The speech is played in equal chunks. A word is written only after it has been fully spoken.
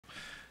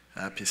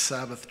Happy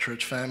Sabbath,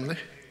 church family.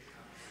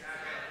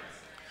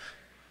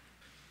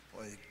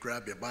 Well, you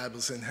grab your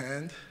Bibles in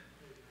hand.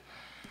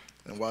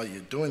 And while you're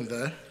doing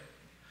that,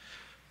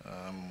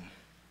 I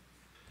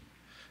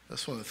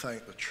just want to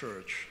thank the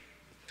church,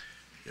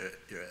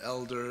 your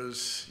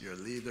elders, your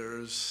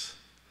leaders.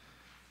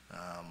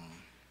 And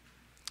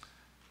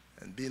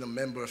being a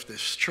member of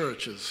this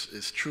church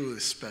is truly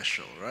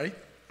special, right?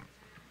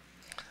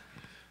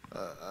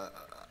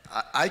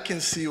 I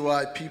can see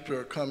why people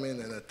are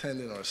coming and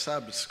attending our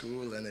Sabbath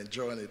school and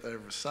enjoying it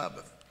every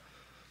Sabbath.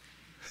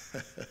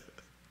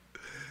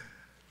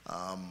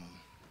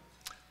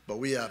 But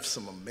we have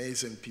some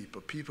amazing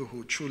people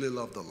who truly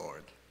love the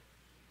Lord.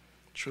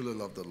 Truly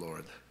love the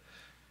Lord.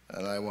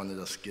 And I want to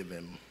just give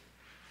him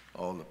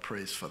all the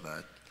praise for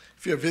that.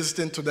 If you're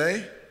visiting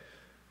today,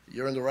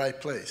 you're in the right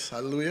place.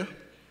 Hallelujah.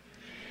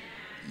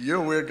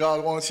 You're where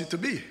God wants you to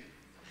be.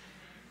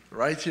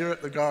 Right here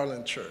at the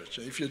Garland Church.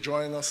 And if you're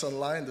joining us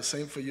online, the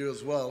same for you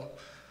as well.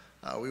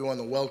 We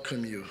want to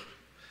welcome you.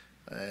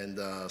 And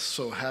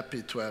so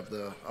happy to have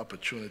the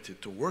opportunity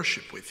to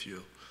worship with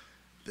you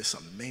this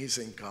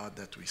amazing God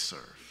that we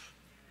serve.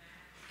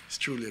 He's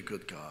truly a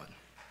good God.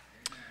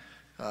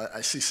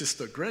 I see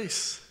Sister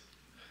Grace.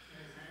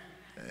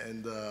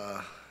 And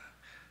I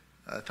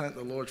thank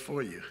the Lord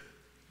for you.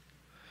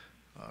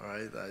 All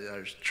right.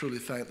 I truly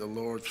thank the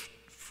Lord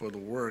for the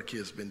work he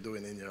has been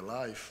doing in your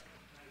life.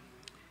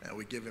 And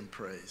we give him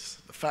praise.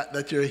 The fact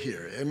that you're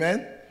here.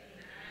 Amen?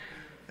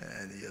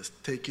 And he has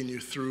taken you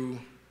through.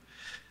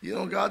 You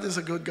know, God is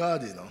a good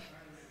God, you know.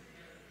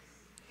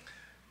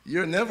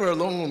 You're never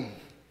alone.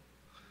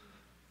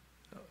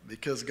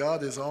 Because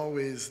God is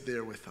always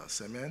there with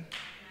us. Amen?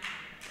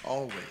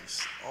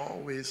 Always,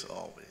 always,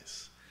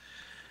 always.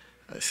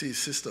 I see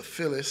Sister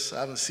Phyllis. I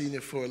haven't seen you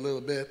for a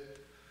little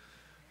bit.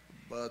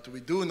 But we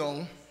do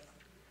know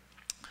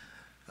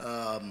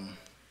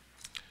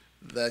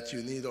that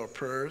you need our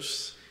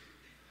prayers.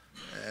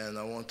 And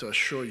I want to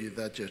assure you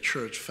that your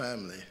church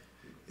family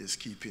is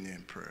keeping you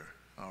in prayer.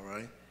 All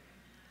right?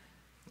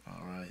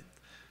 All right.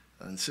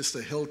 And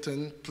Sister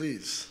Hilton,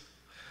 please.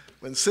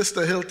 When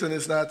Sister Hilton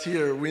is not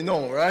here, we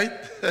know, right?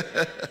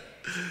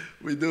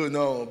 We do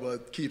know,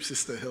 but keep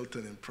Sister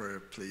Hilton in prayer,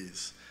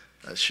 please,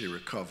 as she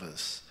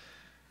recovers.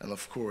 And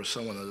of course,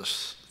 I want to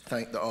just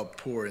thank the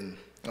outpouring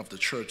of the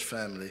church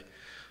family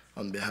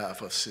on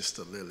behalf of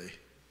Sister Lily.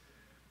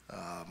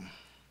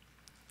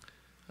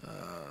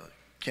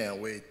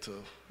 Can't wait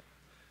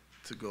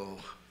to go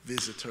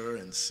visit her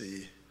and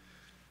see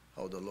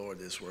how the Lord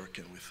is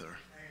working with her.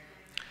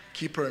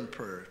 Keep her in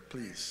prayer,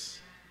 please.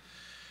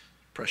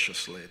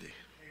 Precious lady.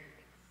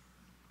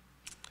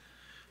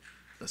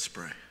 Let's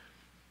pray.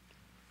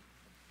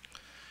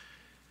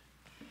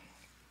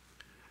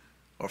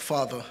 Our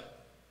Father,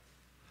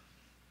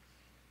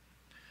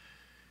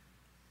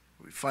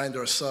 we find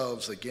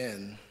ourselves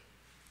again,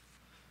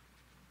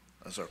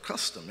 as our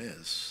custom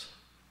is,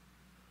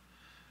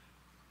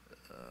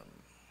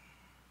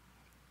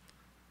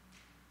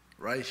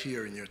 right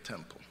here in your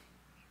temple.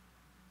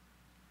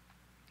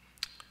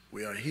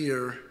 We are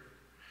here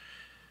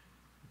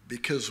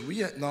because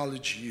we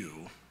acknowledge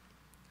you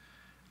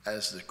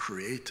as the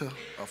creator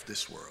of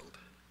this world.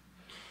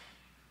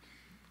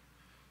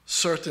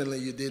 Certainly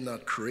you did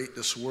not create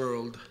this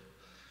world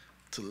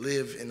to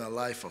live in a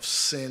life of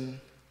sin,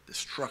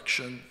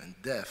 destruction,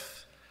 and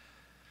death,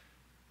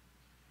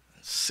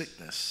 and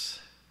sickness.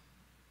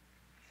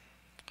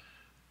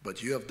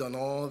 But you have done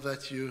all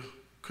that you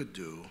could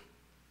do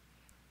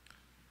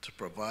to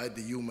provide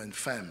the human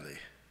family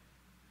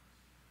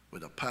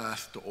with a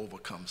path to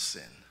overcome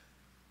sin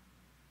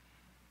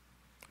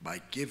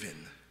by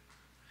giving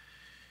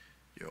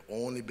your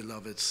only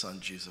beloved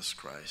Son, Jesus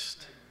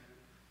Christ,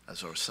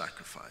 as our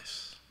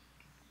sacrifice.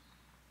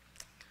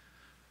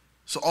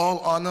 So all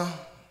honor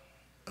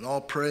and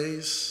all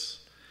praise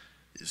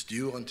is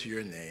due unto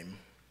your name.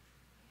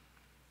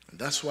 And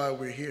that's why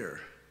we're here.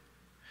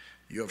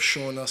 You have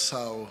shown us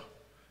how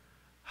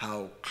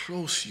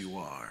close you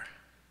are.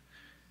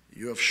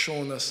 You have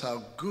shown us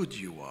how good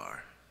you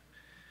are.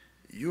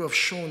 You have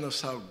shown us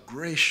how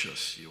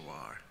gracious you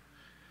are.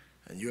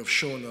 And you have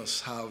shown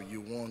us how you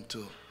want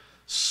to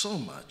so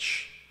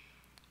much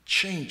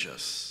change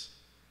us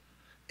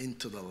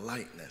into the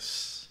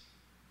likeness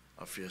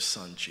of your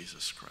Son,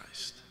 Jesus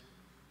Christ.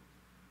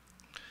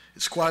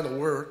 It's quite a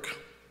work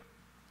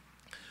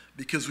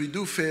because we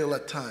do fail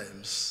at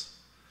times,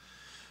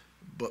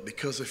 but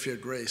because of your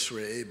grace,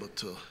 we're able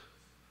to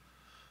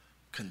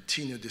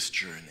continue this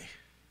journey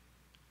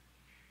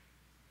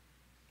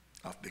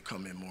of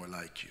becoming more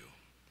like you.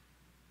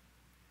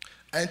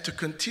 And to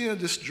continue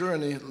this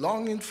journey,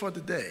 longing for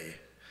the day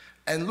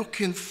and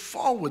looking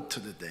forward to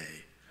the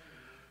day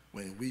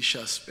when we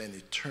shall spend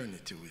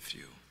eternity with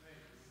you.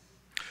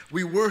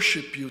 We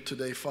worship you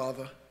today,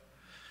 Father,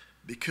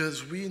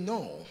 because we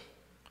know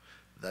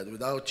that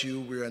without you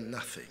we are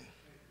nothing.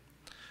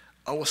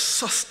 Our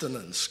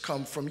sustenance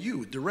comes from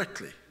you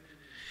directly.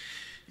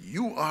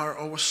 You are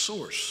our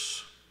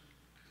source.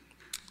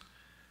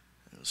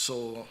 And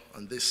so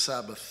on this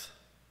Sabbath,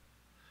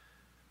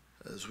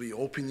 as we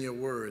open your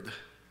word,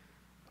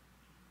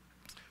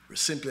 we're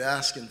simply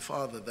asking,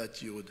 Father,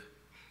 that you would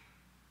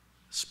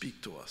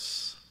speak to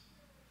us.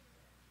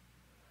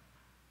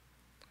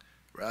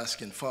 We're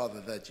asking, Father,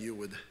 that you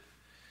would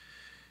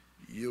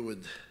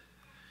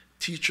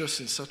teach us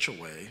in such a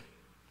way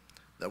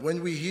that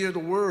when we hear the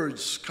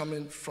words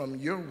coming from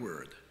your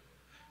word,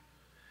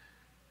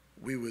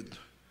 we would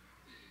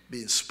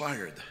be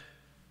inspired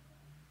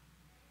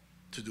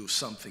to do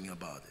something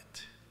about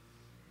it.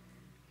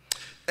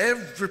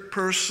 Every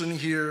person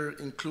here,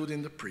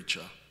 including the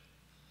preacher,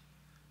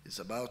 is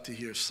about to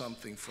hear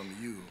something from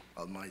you,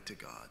 Almighty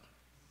God.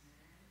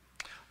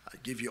 I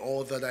give you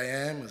all that I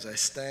am as I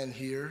stand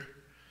here.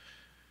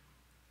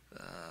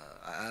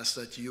 I ask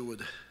that you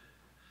would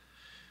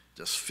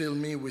just fill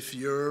me with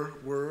your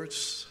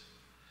words,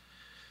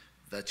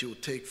 that you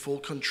would take full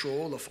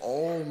control of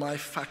all my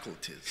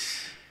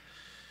faculties.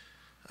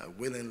 I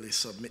willingly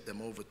submit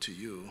them over to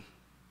you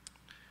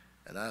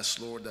and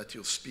ask, Lord, that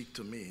you'll speak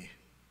to me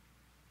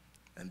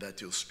and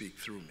that you'll speak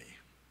through me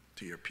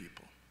to your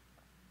people.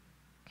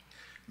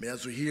 May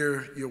as we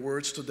hear your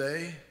words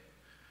today,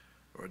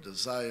 our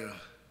desire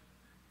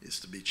is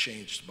to be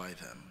changed by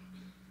them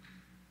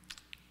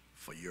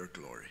for your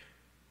glory.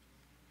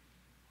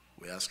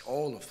 We ask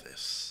all of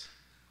this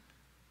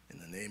in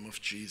the name of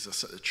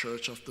Jesus. At the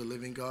Church of the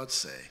Living God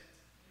say,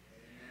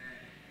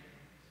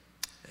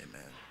 Amen.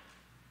 Amen.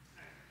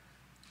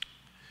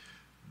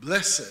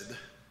 Blessed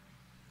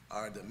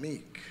are the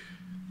meek.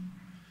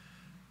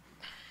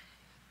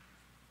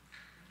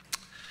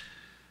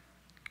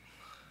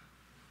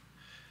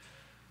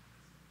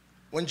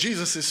 When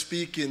Jesus is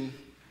speaking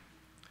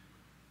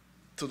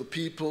to the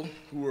people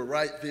who were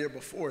right there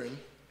before him,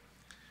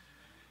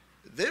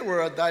 they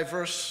were a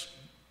diverse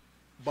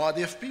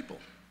body of people.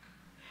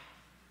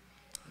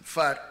 In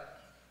fact,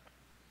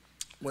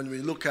 when we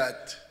look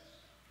at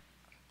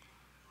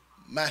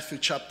Matthew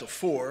chapter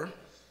 4,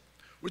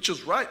 which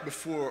is right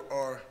before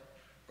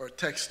our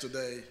text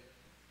today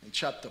in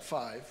chapter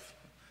 5,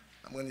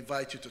 I'm going to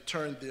invite you to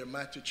turn there,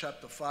 Matthew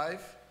chapter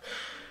 5,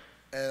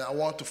 and I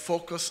want to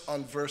focus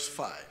on verse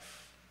 5.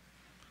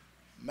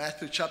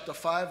 Matthew chapter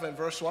 5 and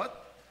verse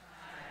what?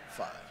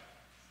 5.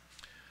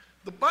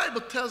 The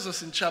Bible tells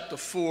us in chapter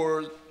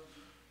 4,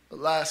 the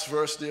last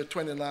verse there,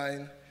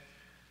 29,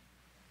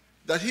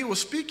 that he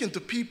was speaking to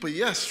people,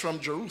 yes,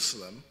 from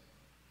Jerusalem,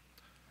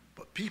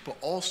 but people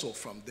also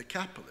from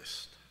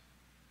Decapolis.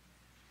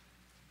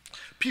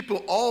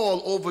 People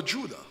all over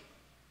Judah.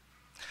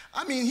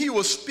 I mean, he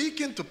was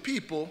speaking to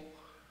people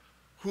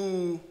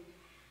who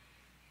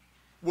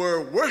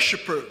were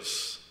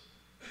worshipers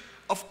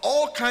of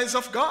all kinds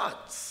of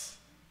gods.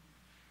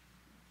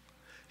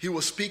 He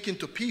was speaking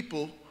to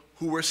people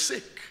who were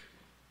sick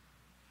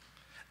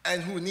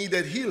and who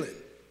needed healing.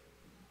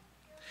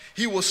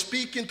 He was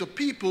speaking to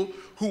people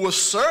who were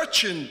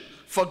searching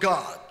for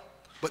God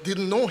but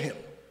didn't know him.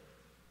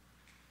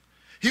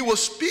 He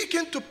was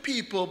speaking to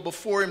people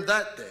before him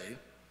that day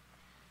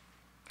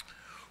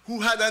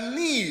who had a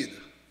need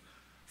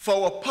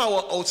for a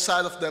power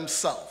outside of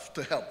themselves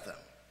to help them.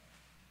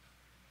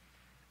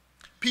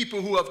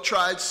 People who have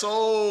tried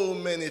so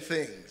many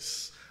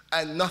things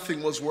and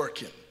nothing was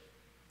working.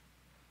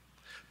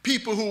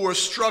 People who were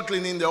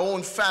struggling in their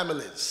own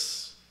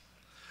families,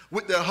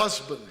 with their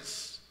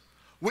husbands,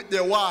 with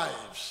their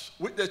wives,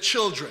 with their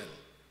children.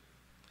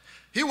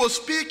 He was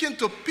speaking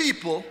to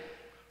people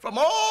from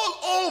all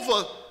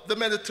over the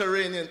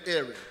Mediterranean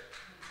area.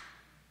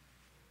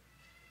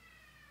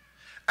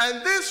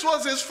 And this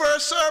was his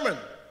first sermon.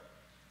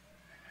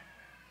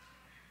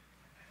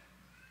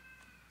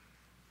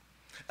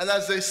 And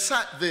as they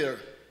sat there,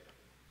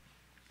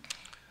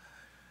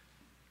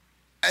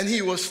 and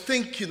he was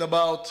thinking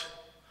about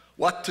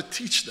what to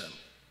teach them,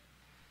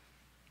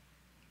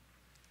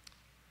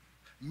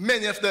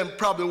 many of them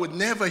probably would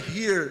never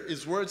hear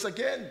his words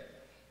again.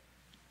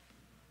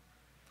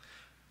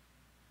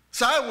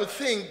 So I would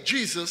think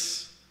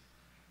Jesus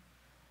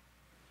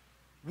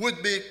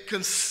would be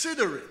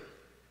considering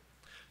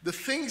the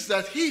things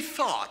that he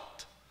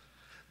thought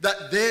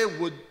that they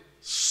would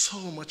so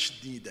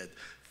much needed,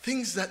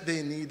 things that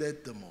they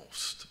needed the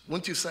most.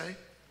 Wouldn't you say?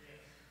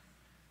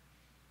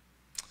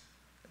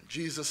 And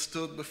Jesus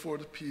stood before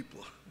the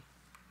people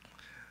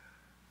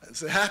and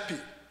said, happy,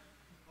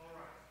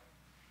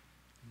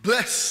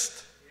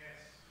 blessed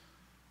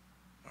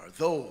are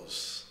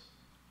those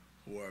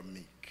who are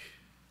meek.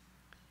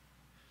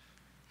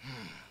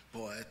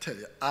 Boy, I tell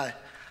you,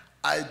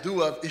 I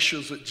do have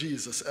issues with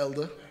Jesus,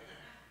 elder.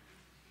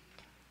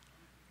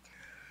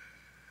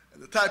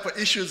 And the type of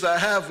issues I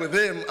have with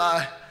him,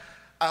 I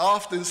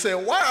often say,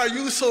 why are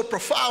you so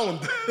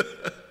profound?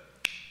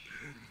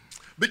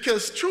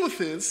 Because truth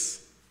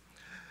is,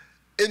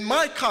 in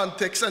my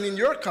context and in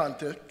your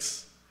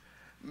context,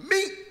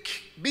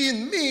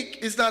 being meek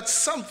is not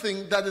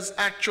something that is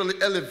actually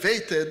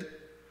elevated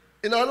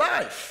in our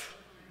life.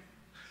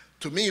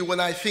 To me, when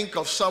I think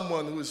of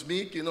someone who is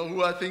meek, you know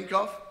who I think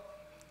of?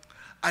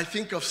 I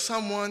think of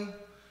someone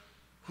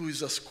who is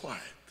just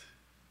quiet.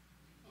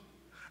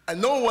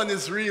 And no one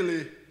is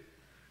really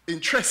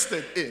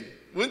interested in,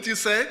 wouldn't you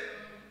say?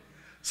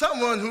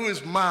 Someone who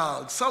is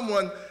mild,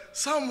 someone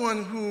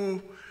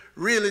who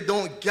really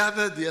don't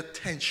gather the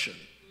attention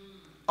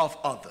of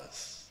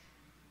others.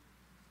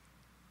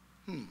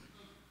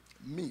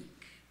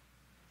 Meek.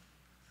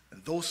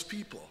 And those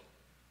people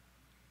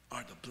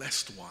are the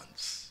blessed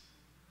ones.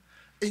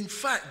 In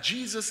fact,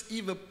 Jesus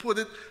even put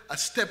it a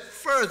step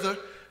further,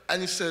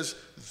 and he says,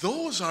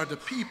 those are the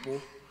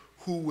people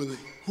who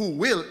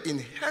will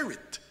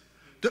inherit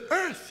the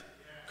earth.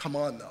 Come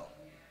on now.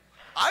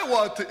 I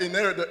want to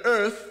inherit the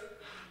earth,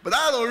 but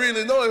I don't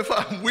really know if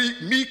I'm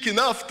meek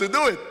enough to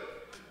do it.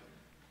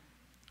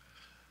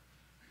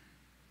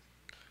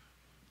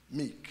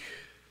 Meek.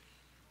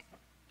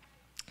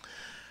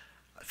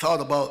 I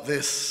thought about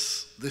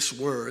this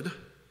word,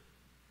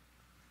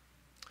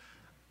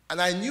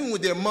 and I knew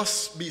there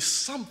must be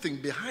something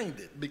behind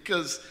it,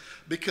 because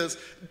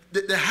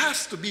there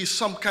has to be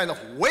some kind of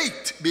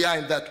weight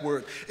behind that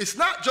word. It's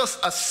not just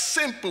a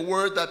simple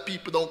word that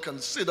people don't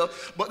consider,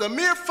 but the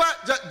mere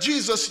fact that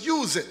Jesus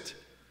used it,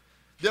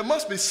 there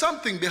must be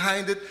something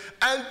behind it,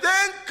 and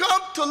then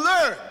come to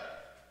learn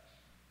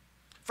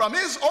from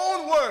his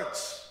own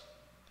words.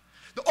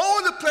 The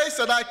only place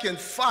that I can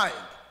find,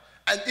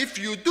 and if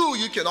you do,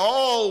 you can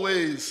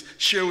always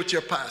share with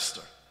your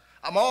pastor.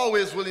 I'm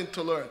always willing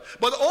to learn.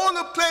 But the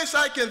only place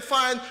I can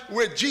find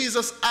where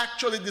Jesus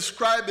actually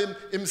described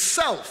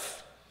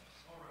himself,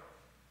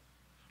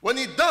 when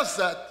he does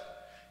that,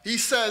 he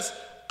says,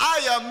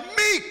 I am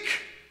meek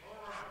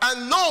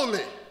and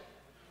lowly.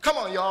 Come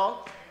on,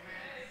 y'all.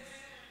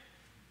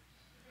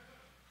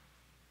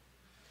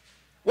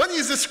 When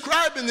he's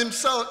describing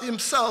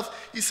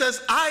himself, he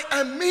says, I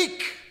am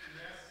meek.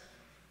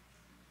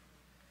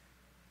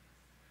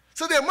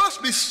 So there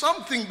must be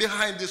something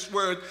behind this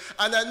word.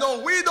 And I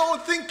know we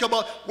don't think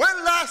about, when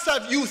last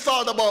have you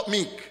thought about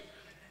meek?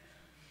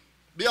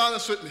 Be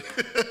honest with me.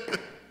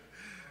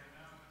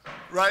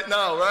 Right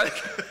now, right?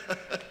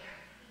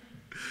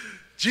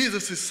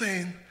 Jesus is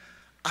saying,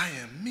 I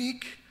am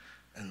meek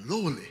and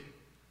lowly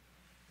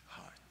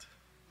heart.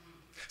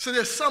 So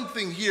there's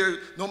something here,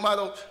 no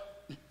matter,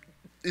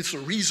 it's a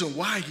reason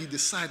why he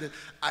decided,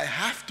 I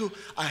have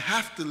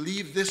to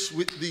leave this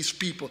with these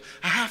people.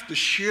 I have to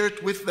share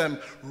it with them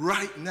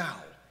right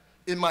now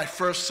in my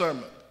first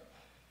sermon.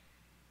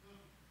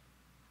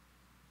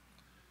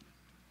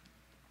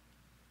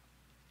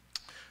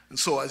 And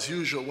so as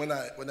usual, when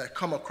I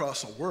come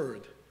across a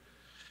word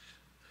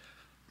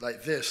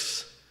like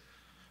this,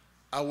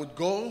 I would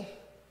go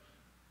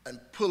and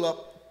pull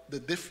up the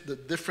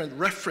different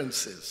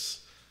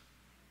references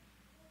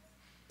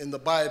in the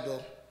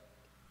Bible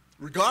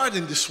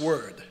regarding this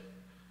word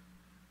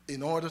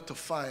in order to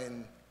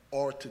find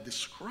or to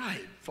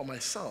describe for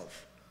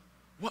myself,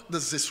 what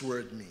does this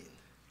word mean?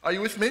 Are you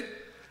with me?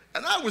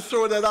 And I would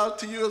throw that out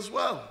to you as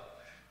well.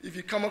 If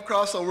you come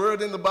across a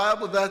word in the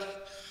Bible that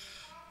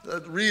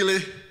really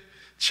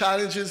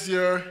challenges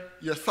your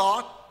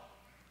thought,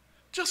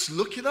 just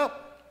look it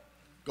up.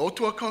 Go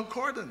to a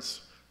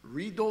concordance,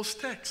 read those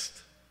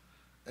texts,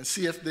 and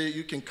see if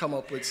you can come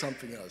up with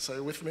something else. Are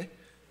you with me?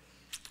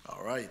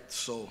 All right,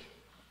 so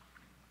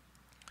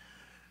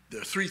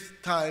there are 3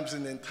 times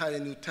in the entire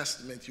New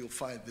Testament you'll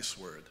find this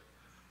word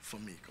for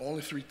meek.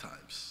 Only 3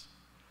 times.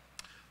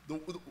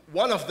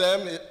 One of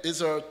them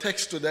is our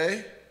text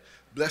today.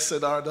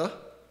 Blessed are the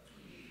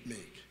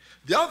meek.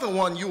 The other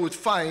one you would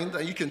find,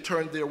 and you can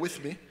turn there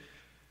with me.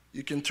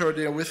 You can turn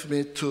there with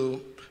me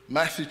to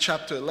Matthew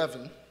chapter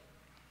 11.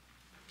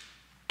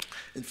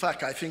 In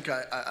fact, I think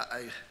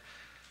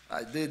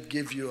I did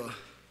give you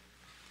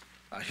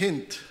a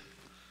hint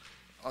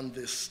on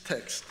this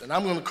text. And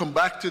I'm going to come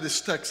back to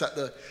this text at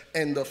the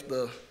end of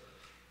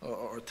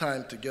our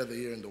time together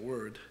here in the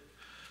Word.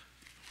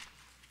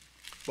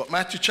 But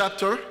Matthew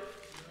chapter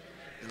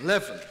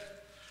 11.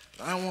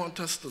 I want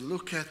us to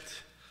look at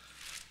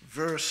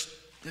verse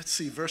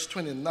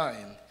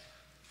 29.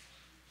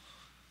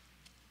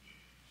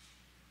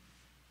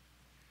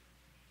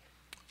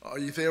 Are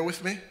you there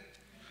with me?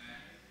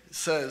 It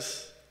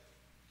says,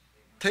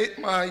 take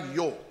my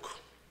yoke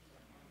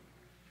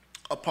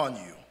upon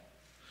you.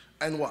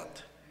 And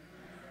what?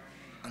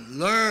 And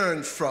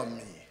learn from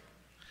me.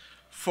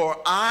 For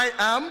I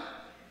am.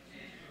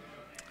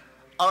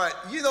 All right,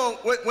 you know,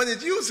 when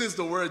it uses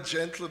the word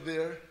gentle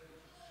there,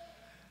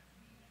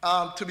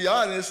 to be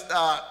honest,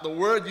 the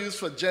word used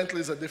for gentle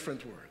is a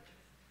different word.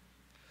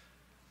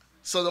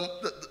 So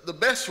the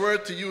best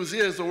word to use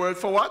here is the word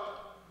for what?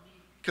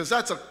 Because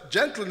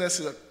gentleness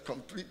is a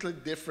completely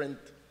different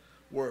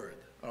word,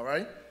 all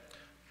right?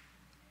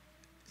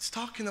 It's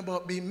talking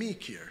about being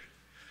meek here.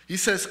 He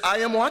says, I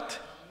am what?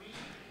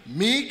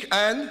 Meek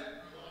and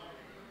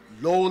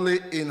lowly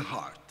in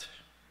heart.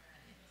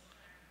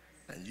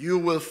 And you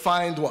will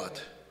find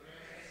what?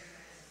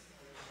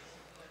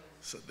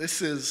 So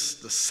this is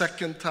the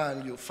second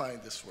time you'll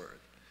find this word,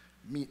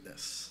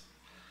 meekness.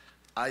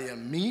 I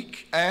am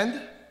meek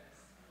and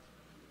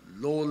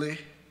lowly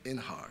in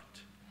heart.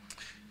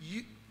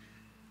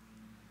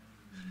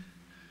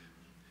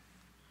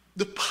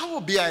 The power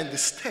behind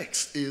this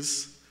text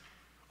is,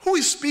 Who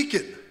is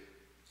speaking?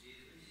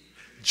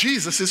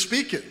 Jesus is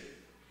speaking.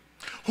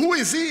 Who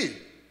is he?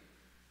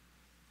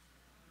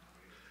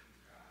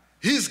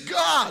 He's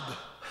God.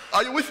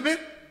 Are you with me?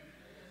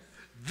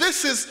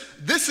 This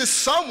is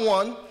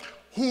someone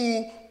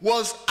who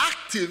was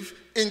active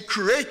in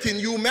creating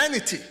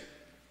humanity.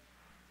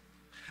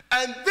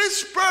 And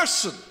this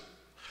person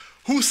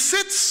who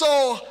sits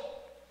so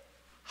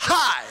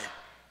high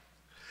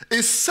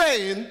is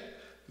saying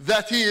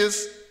that he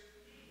is,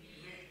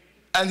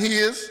 and he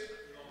is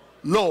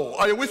low.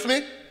 Are you with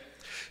me?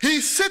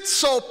 He sits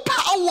so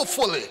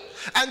powerfully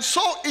and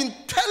so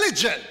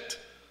intelligent,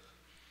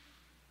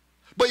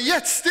 but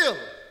yet still,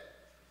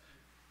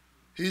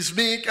 he's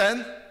meek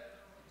and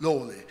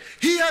lowly.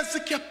 He has the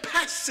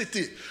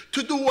capacity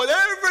to do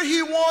whatever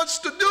he wants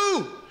to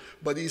do,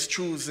 but he's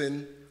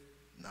choosing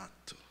not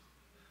to.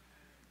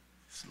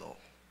 It's low.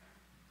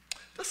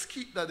 Just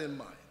keep that in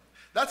mind.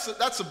 That's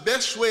the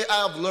best way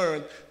I've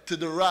learned to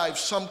derive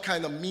some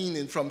kind of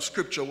meaning from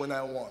Scripture when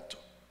I want to.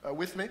 Are you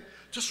with me?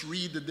 Just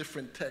read the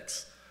different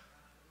texts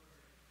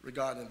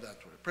regarding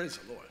that word. Praise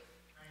the Lord.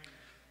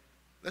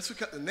 Let's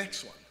look at the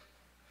next one.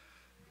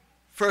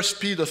 1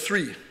 Peter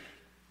 3.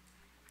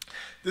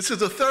 This is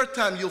the third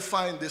time you'll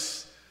find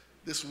this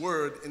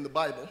word in the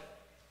Bible.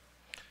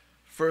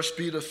 1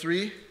 Peter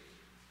 3.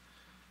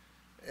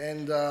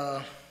 And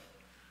let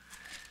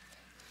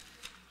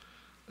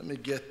me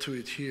get to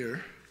it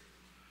here.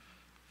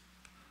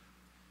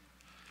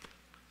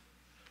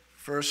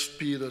 1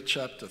 Peter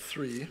chapter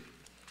 3.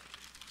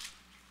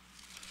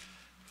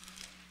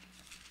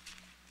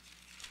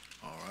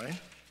 All right.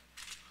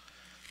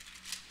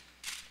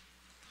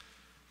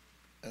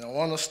 And I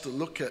want us to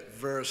look at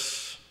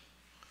verse,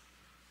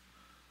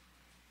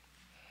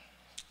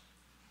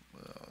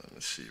 well, let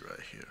me see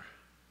right here.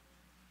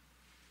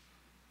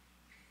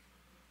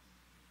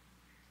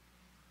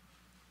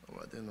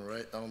 Oh, I didn't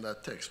write down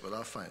that text, but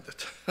I'll find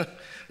it.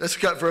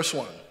 Let's look at verse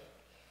 1.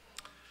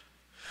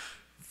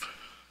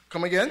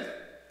 Come again?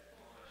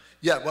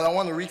 Yeah, but I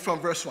want to read from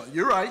verse 1.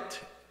 You're right.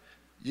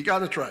 You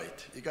got it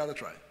right. You got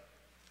it right.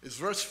 It's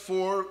verse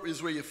 4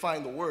 is where you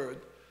find the word,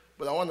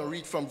 but I want to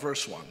read from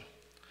verse 1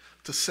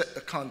 to set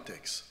the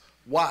context.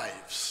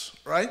 Wives,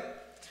 right?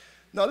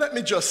 Now let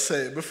me just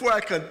say, before I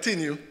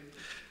continue,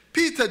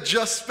 Peter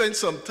just spent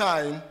some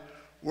time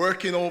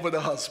working over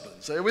the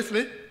husbands. Are you with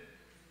me?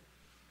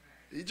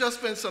 He just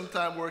spent some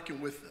time working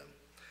with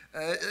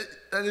them.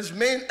 And his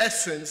main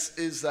essence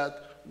is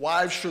that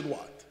wives should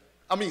what?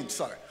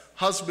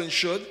 Husbands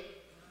should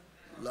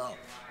love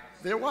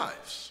their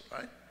wives,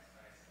 right?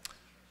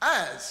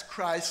 As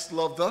Christ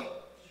loved the,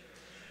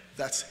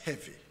 that's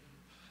heavy.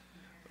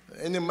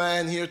 Any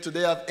man here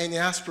today have any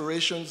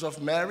aspirations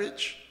of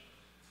marriage?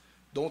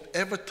 Don't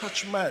ever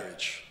touch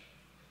marriage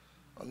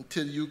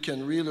until you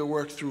can really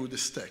work through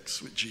this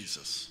text with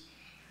Jesus.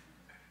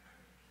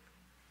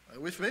 Are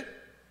you with me?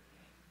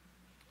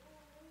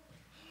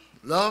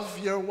 Love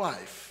your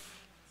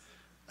wife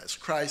as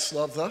Christ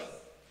loved her.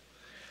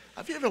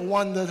 Have you ever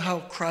wondered how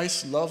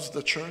Christ loves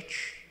the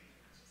church?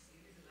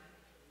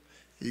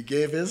 He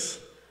gave his.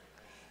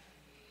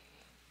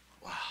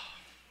 Wow.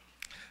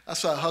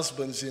 That's why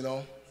husbands,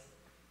 the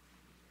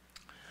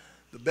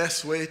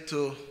best way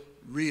to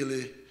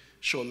really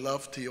show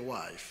love to your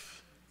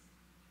wife,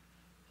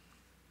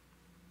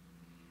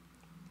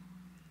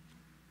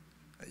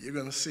 and you're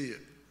going to see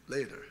it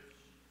later,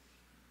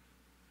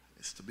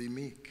 is to be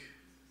meek.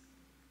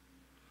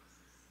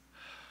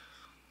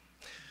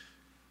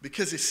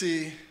 Because you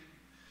see,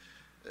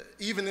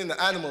 even in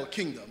the animal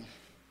kingdom,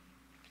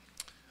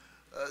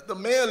 the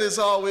male is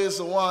always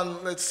the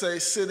one, let's say,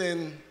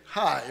 sitting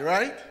high,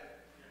 right?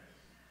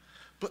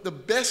 But the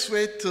best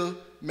way to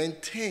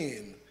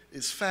maintain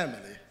his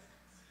family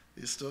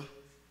is to,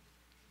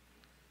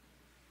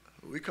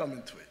 we come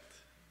into it.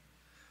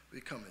 We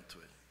come into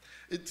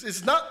it.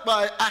 It's not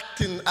by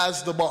acting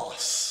as the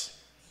boss.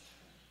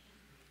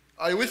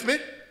 Are you with me?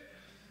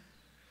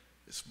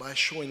 It's by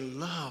showing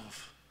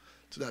love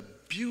to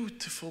that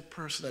beautiful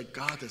person that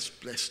God has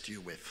blessed you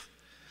with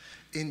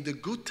in the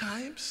good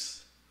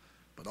times,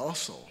 but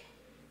also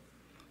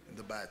in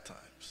the bad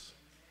times.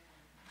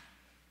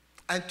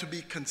 And to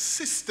be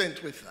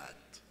consistent with that.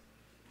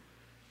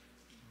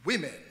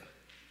 Women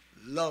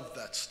love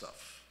that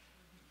stuff.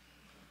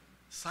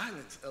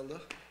 Silence, elder.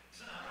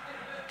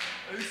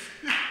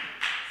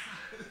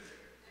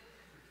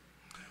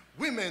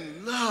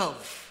 Women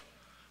love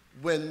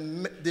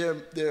when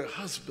their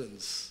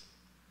husbands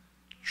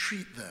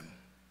treat them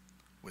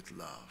with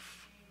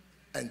love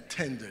and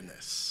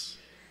tenderness.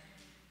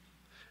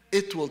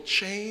 It will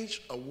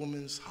change a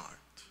woman's heart.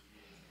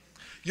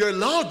 Your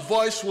loud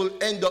voice will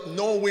end up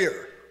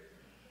nowhere.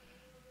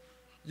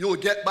 You'll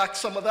get back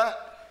some of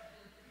that.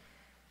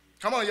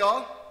 Come on,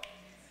 y'all.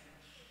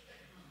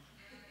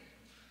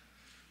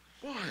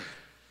 Boy.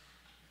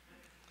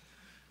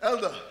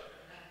 Elder,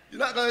 you're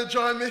not going to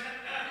join me?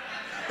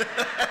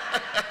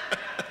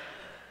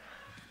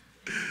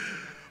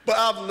 But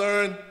I've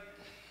learned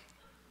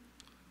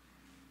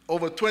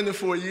over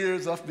 24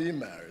 years of being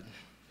married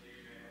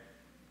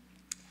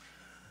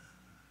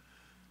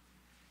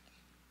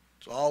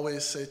to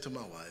always say to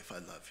my wife, I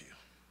love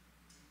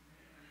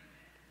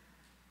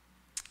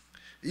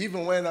you.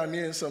 Even when I'm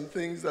hearing some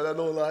things that I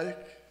don't like,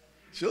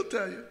 she'll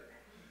tell you,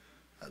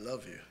 I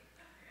love you.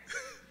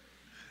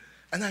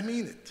 And I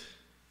mean it.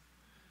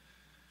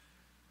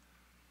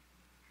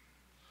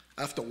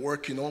 After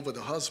working over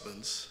the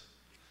husbands,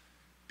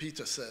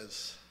 Peter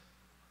says,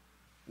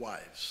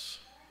 wives,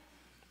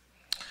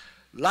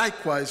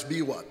 likewise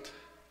be what?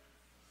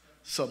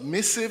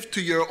 Submissive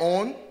to your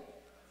own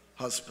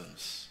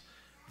husbands,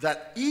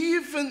 that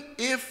even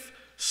if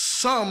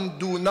some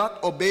do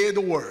not obey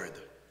the word,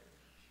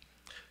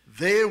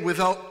 they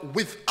without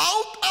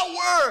a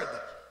word,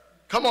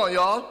 come on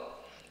y'all,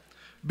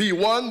 be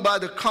won by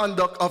the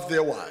conduct of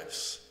their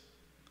wives.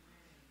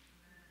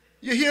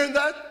 You hearing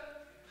that?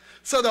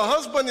 So the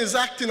husband is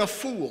acting a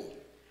fool.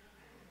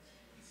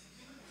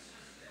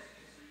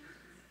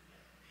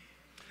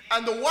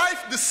 And the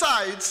wife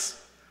decides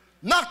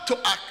not to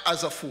act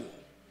as a fool.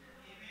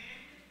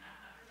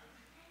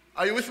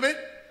 Are you with me?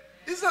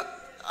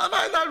 Am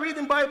I not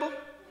reading Bible?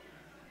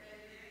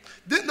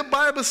 Didn't the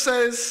Bible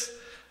says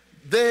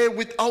they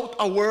without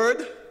a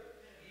word?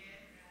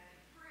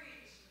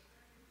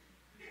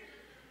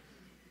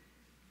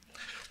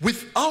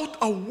 Without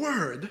a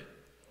word,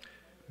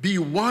 be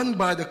won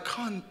by the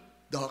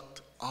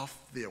conduct of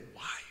their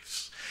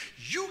wives.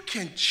 You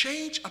can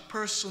change a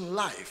person's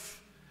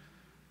life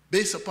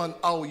based upon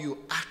how you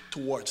act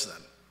towards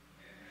them.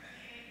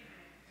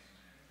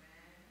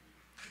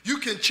 You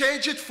can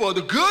change it for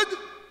the good,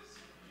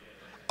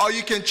 or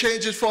you can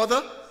change it for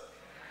the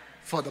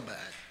bad.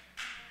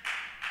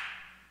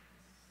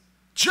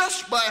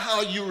 Just by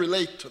how you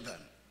relate to them.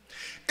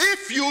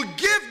 If you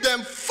give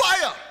them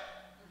fire,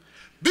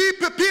 be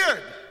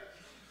prepared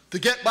to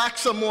get back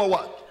some more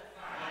what?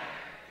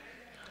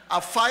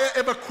 Have fire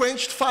ever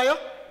quenched fire?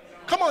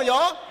 Come on,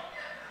 y'all.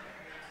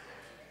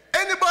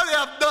 Anybody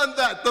have done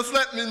that? Just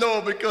let me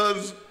know,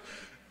 because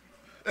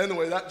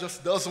anyway, that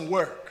just doesn't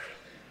work.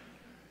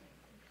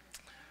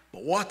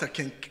 But water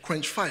can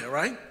quench fire,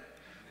 right?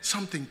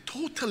 Something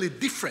totally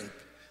different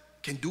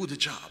can do the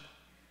job.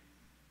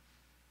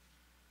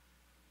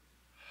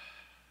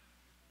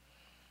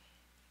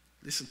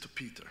 Listen to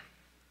Peter.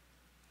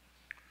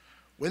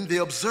 When they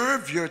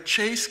observe your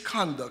chaste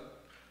conduct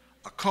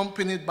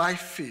accompanied by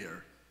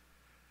fear,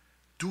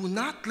 do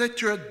not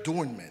let your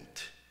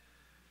adornment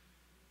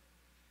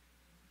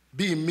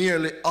be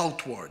merely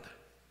outward,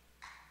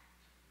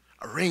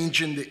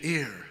 arranging the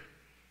ear,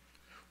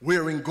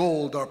 wearing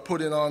gold, or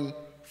putting on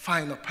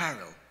fine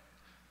apparel.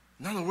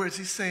 In other words,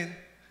 he's saying,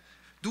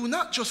 do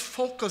not just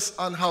focus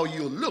on how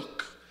you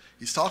look.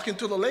 He's talking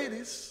to the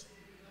ladies.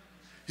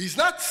 He's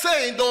not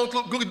saying don't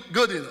look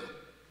good enough.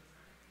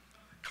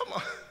 Come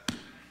on.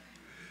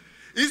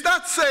 He's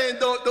not saying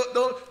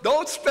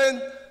don't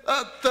spend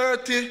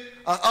 30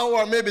 an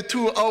hour, maybe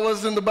 2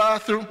 hours in the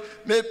bathroom.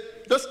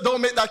 Just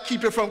don't make that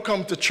keep you from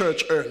coming to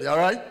church early, all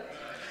right?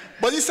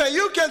 But he's saying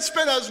you can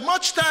spend as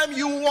much time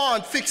you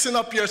want fixing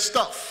up your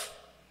stuff.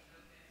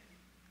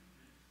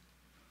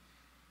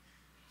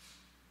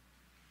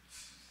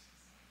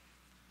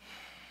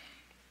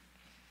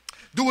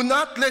 Do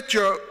not let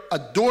your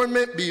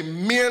adornment be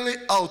merely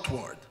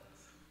outward,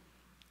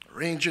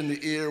 arranging the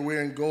ear,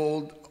 wearing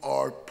gold,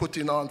 or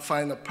putting on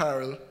fine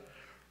apparel.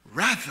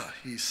 Rather,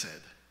 he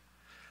said,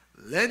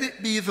 let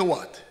it be the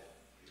what?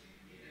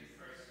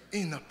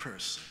 Inner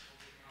person.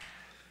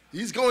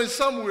 He's going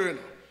somewhere now.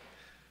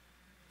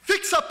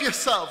 Fix up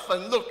yourself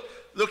and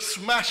look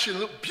smashing,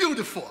 look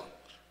beautiful.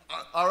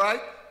 All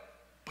right?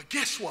 But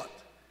guess what?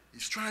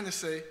 He's trying to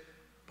say,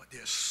 but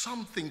there's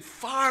something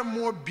far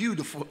more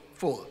beautiful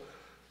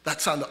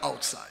that's on the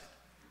outside.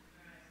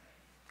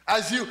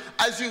 As you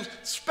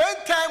spend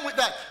time with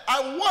that,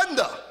 I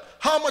wonder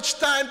how much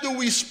time do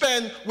we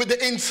spend with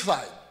the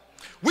inside?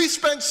 We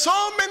spend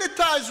so many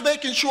times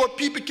making sure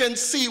people can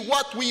see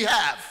what we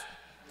have,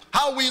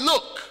 how we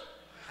look,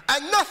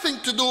 and nothing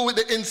to do with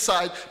the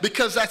inside,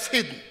 because that's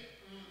hidden.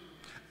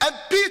 And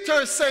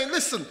Peter is saying,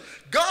 listen,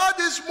 God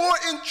is more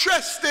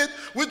interested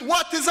with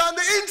what is on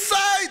the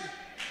inside.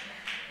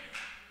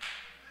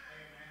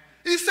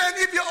 He said,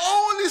 if you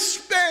only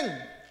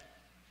spend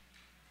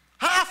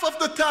half of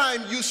the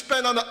time you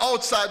spend on the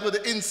outside with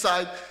the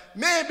inside,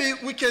 maybe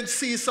we can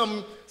see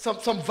some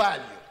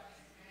value.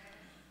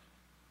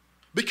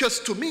 Because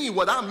to me,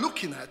 what I'm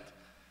looking at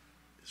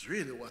is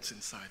really what's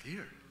inside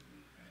here.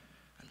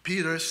 And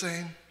Peter is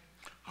saying,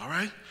 all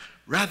right,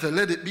 rather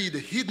let it be the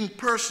hidden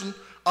person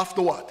of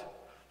the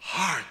what?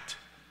 Heart.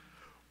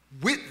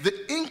 With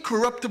the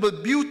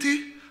incorruptible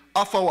beauty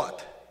of a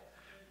what?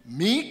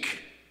 Meek,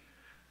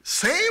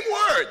 same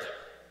word,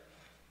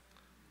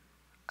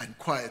 and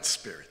quiet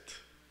spirit.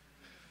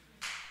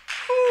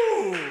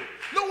 Ooh,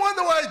 no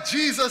wonder why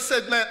Jesus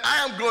said, man,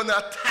 I am going to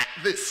attack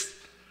this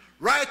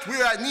right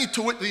where I need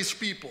to with these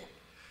people.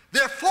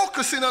 They're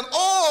focusing on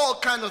all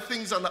kind of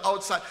things on the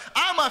outside.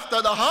 I'm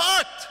after the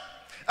heart.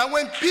 And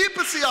when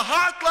people see a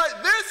heart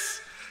like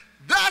this,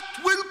 that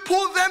will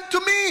pull them to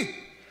me.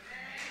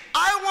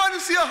 I want to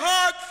see a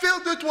heart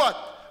filled with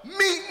what?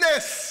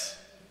 Meekness.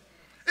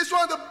 It's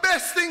one of the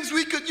best things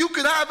you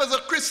could have as a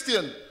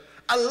Christian.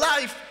 A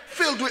life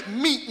filled with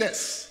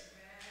meekness,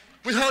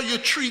 with how you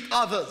treat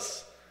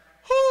others.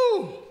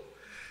 Whoo!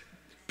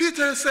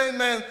 Peter is saying,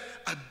 man,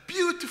 a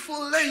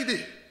beautiful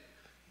lady,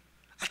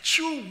 a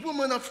true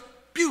woman of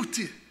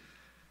beauty,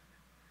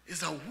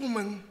 is a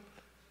woman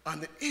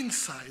on the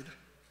inside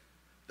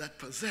that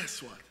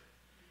possesses what?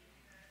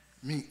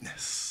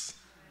 Meekness.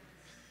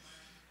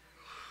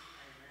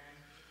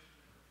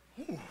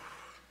 Ooh.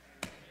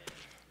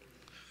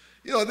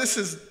 You know,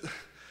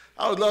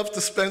 I would love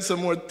to spend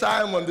some more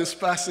time on this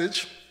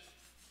passage,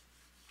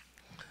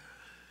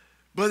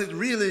 but it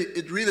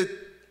really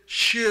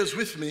shares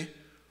with me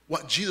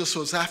what Jesus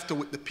was after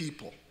with the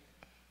people.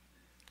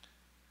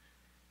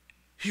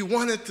 He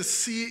wanted to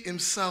see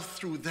himself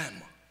through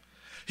them.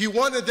 He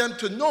wanted them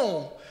to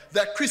know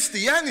that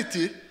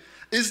Christianity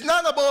is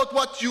not about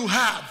what you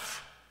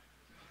have.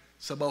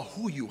 It's about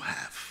who you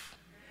have.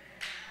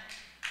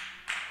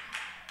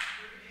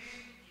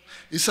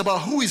 It's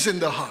about who is in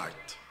the heart.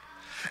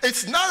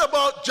 It's not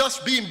about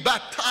just being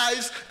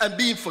baptized and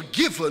being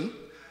forgiven.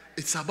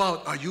 It's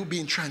about, are you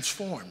being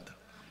transformed?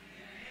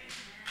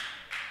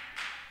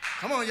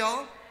 Come on,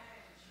 y'all.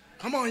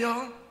 Come on,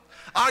 y'all.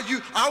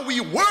 Are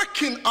we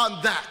working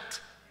on that?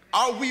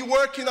 Are we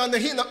working on the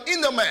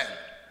inner man?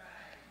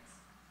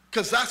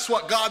 Because that's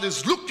what God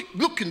is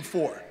looking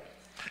for.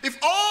 If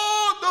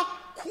all the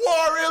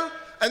quarrel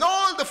and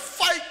all the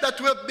fight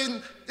that we have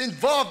been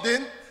involved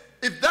in,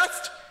 if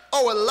that's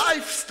our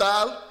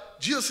lifestyle,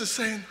 Jesus is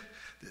saying,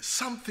 there's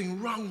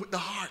something wrong with the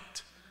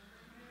heart.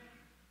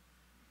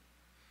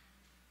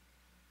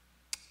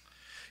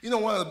 You know,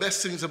 one of the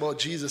best things about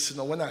Jesus, you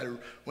know, when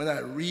I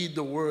read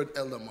the word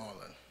Elder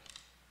Marlon,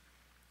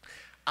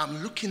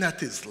 I'm looking at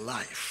his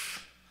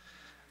life,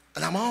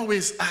 and I'm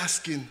always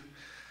asking,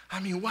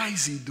 why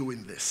is he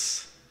doing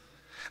this?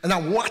 And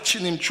I'm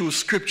watching him through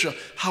scripture,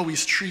 how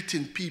he's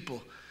treating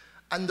people.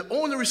 And the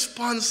only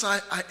response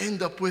I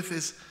end up with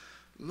is,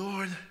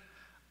 Lord,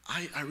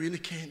 I really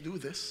can't do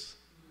this.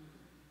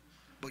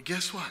 But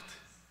guess what?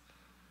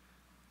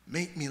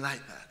 Make me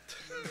like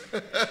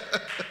that.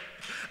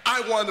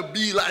 I want to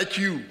be like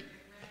you.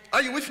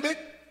 Are you with me?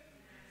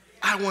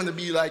 I want to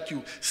be like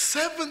you.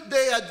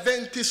 Seventh-day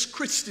Adventist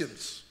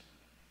Christians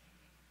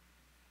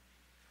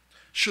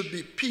should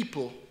be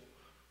people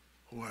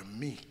who are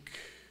meek.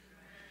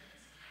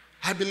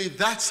 I believe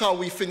that's how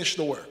we finish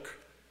the work.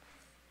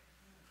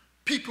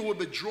 People will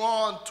be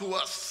drawn to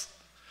us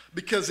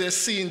because they're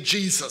seeing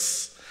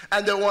Jesus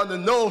and they want to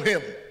know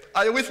him.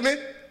 Are you with me?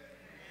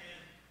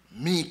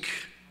 Meek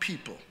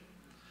people.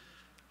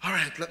 All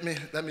right, let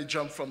me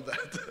jump from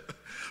that.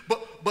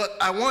 but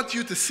I want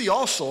you to see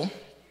also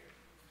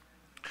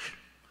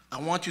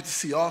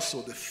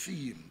the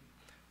theme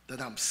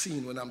that I'm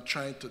seeing when I'm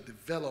trying to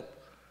develop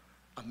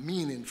a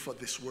meaning for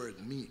this word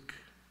meek.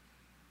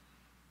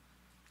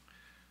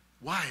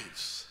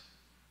 Wives.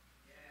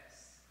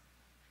 Yes.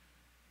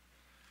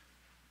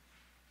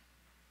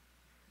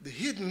 The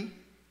hidden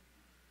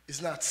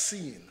is not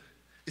seen.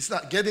 It's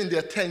not getting the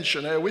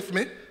attention. Are you with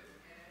me? Yes.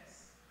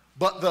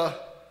 But the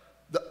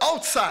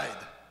outside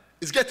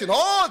is getting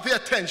all the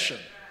attention.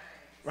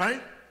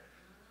 Right?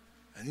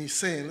 And he's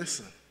saying,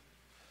 listen,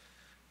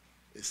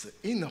 it's the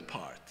inner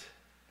part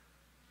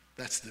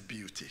that's the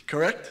beauty.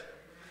 Correct?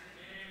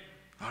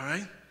 All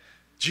right?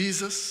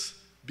 Jesus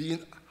being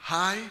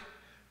high,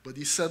 but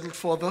he settled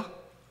for the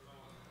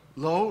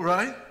low,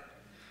 right?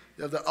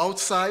 You have the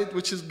outside,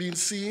 which is being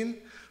seen,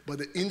 but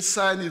the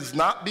inside is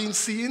not being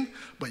seen,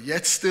 but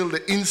yet still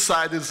the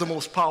inside is the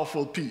most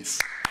powerful piece.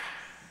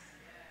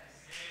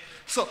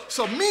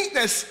 So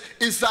meekness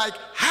is like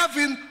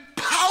having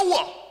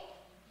power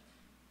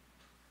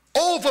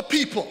over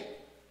people,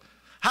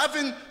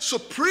 having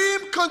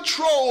supreme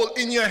control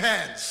in your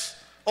hands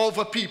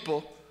over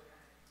people,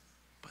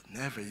 but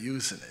never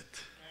using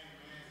it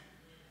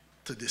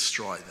to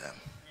destroy them,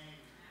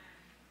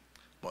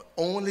 but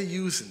only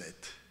using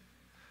it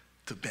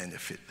to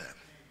benefit them.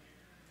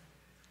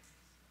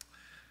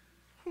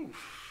 Whew.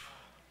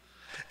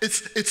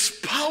 It's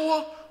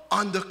power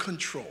under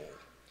control.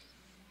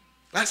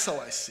 That's how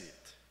I see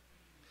it.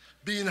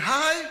 Being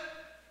high,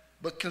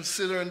 but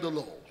considering the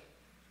low.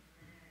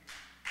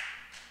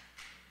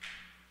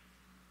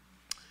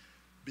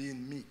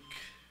 Being meek.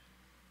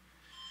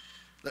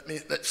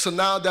 So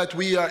now that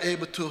we are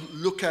able to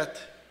look at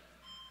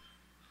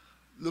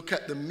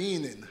the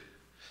meaning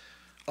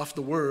of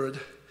the word,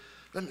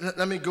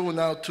 let me go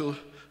now to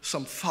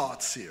some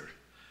thoughts here.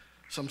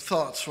 Some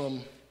thoughts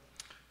from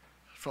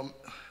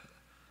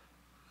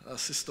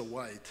Sister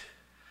White.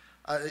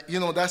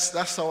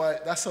 That's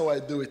how I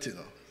do it,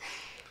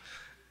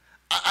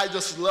 I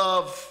just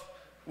love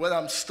when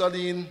I'm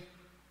studying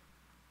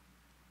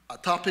a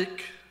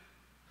topic,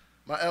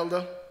 my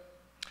elder,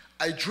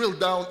 I drill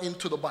down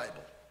into the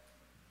Bible.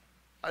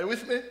 Are you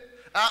with me?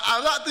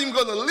 I'm not even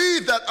going to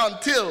leave that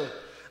until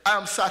I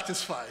am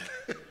satisfied.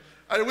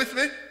 Are you with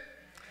me?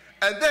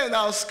 And then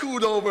I'll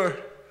scoot over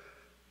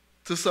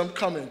to some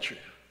commentary.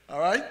 All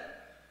right?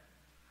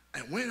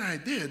 And when I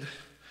did,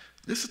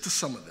 listen to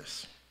some of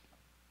this.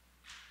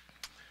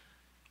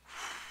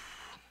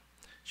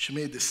 she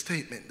made this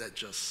statement that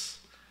just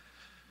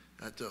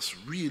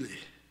really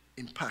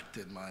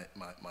impacted my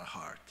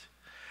heart.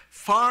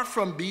 Far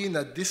from being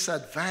a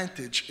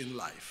disadvantage in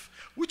life,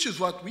 which is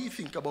what we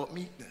think about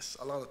meekness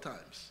a lot of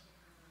times.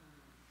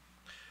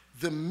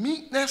 The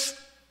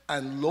meekness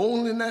and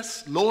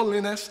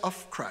loneliness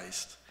of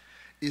Christ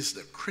is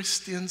the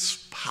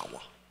Christian's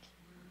power.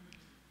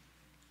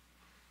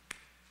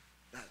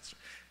 That's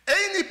right.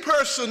 Any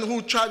person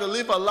who tries to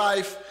live a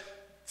life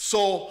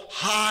so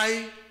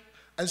high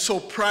and so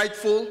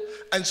prideful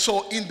and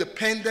so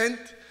independent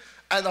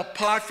and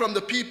apart from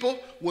the people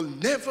will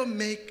never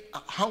make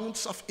an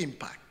ounce of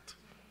impact.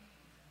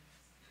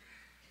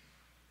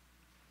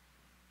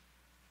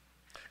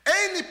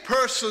 Any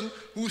person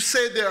who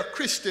say they're a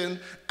Christian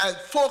and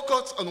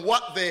focus on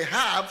what they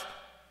have,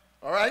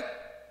 all right,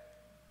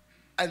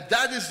 and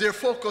that is their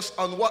focus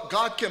on what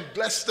God can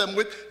bless them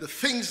with, the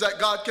things that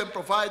God can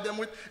provide them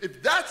with,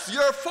 if that's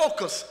your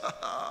focus,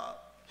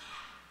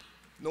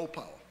 no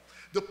power.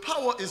 The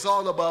power is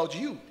all about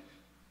you.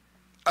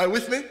 Are you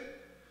with me?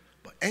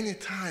 But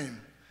anytime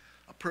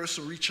a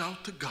person reach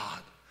out to God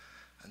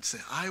and say,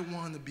 I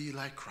want to be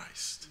like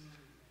Christ,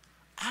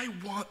 I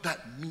want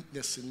that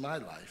meekness in my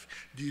life,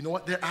 do you know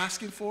what they're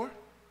asking for?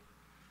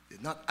 They're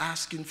not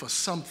asking for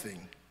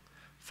something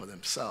for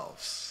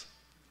themselves.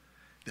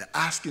 They're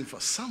asking for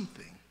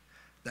something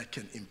that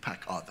can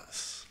impact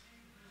others.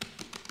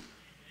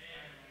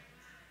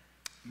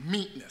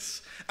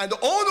 Meekness. And the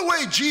only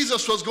way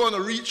Jesus was going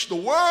to reach the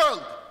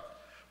world,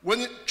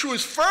 through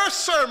his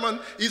first sermon,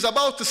 he's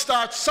about to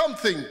start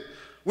something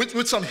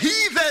with some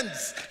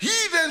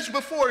heathens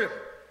before him.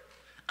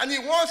 And he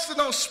wants to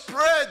now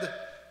spread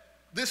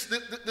this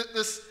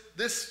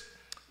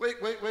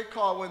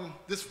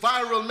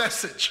viral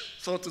message,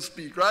 so to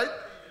speak, right?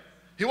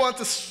 He wanted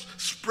to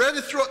spread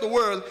it throughout the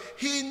world.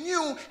 He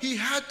knew he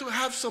had to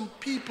have some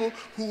people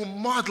who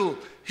model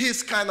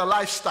his kind of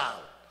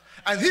lifestyle.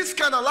 And his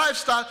kind of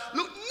lifestyle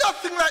looked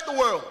nothing like the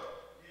world.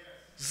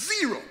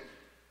 Zero.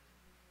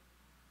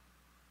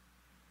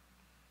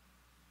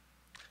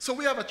 So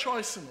we have a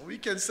choice. We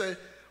can say,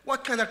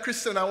 what kind of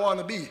Christian I want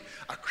to be?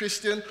 A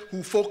Christian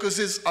who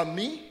focuses on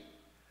me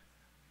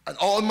and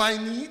all my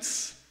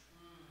needs?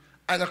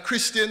 And a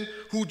Christian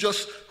who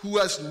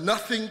has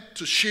nothing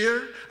to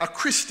share? A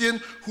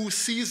Christian who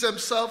sees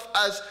himself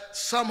as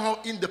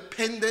somehow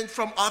independent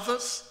from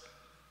others?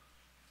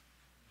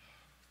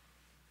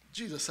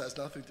 Jesus has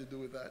nothing to do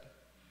with that.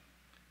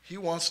 He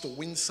wants to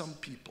win some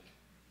people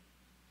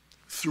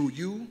through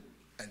you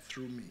and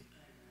through me.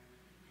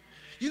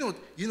 You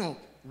know,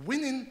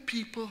 winning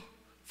people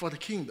for the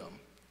kingdom,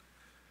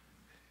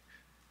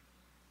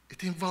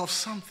 it involves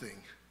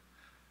something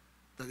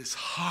that is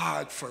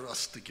hard for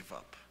us to give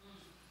up.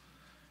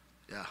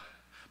 Yeah.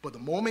 But the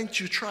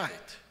moment you try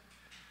it,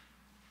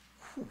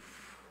 whew,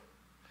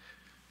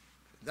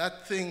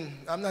 that thing,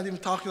 I'm not even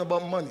talking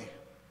about money.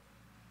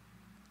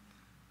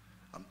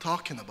 I'm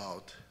talking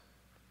about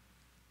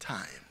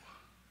time.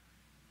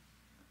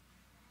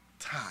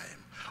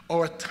 Time.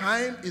 Our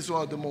time is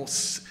one of the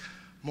most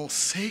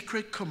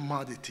sacred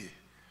commodity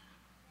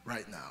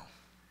right now.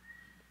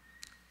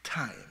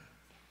 Time.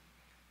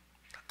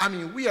 I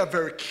mean, we are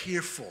very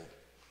careful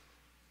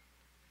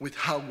with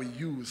how we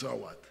use our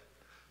what?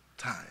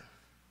 Time.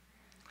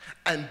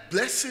 And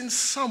blessing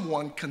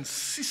someone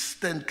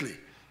consistently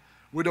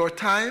with our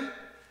time,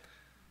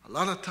 a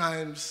lot of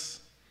times,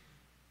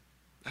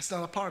 that's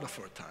not a part of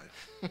our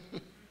time.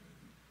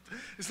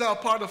 It's not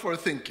a part of our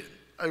thinking.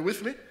 Are you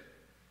with me?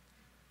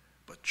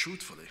 But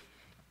truthfully,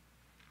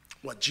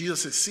 what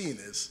Jesus is seeing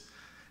is,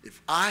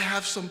 if I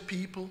have some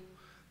people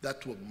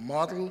that will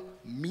model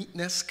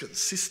meekness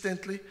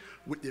consistently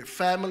with their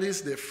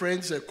families, their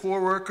friends, their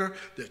co-worker,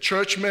 their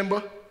church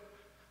member,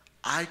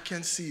 I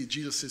can see,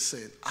 Jesus is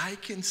saying, I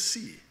can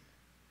see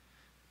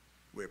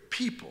where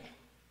people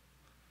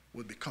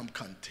will become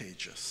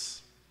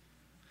contagious.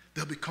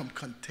 They'll become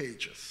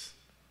contagious.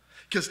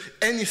 Because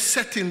any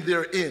setting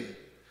they're in,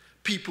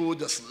 people will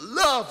just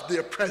love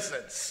their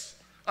presence.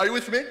 Are you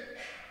with me?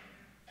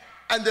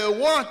 And they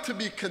want to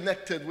be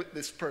connected with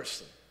this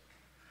person.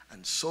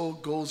 And so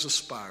goes a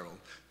spiral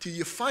till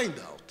you find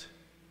out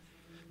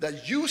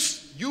that you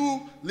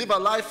live a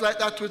life like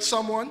that with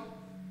someone,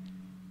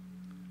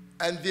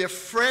 and their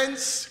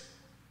friend's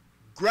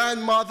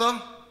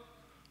grandmother,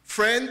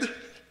 friend,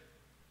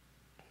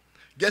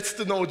 gets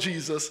to know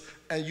Jesus,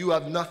 and you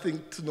have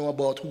nothing to know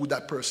about who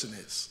that person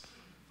is.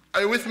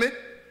 Are you with me?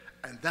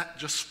 And that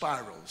just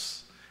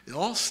spirals. It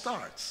all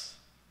starts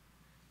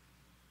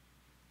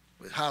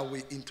with how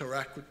we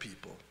interact with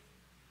people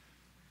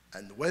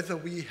and whether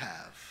we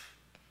have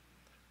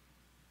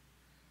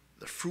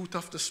the fruit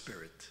of the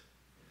Spirit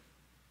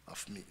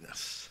of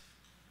meekness.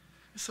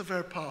 It's a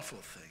very powerful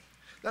thing.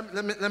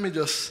 Let me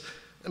just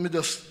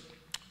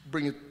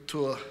bring it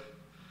to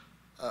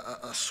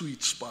a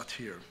sweet spot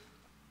here.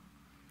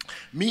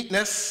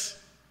 Meekness,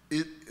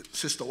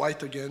 Sister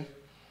White again,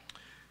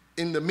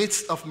 in the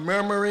midst of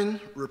murmuring,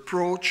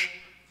 reproach,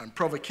 and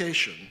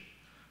provocation,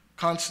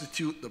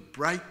 constitute the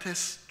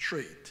brightest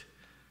trait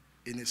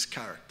in his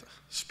character,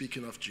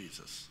 speaking of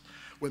Jesus.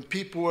 When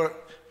people were,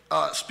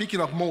 speaking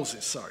of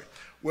Moses, sorry.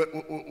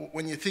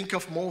 When you think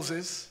of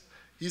Moses,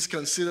 he's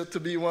considered to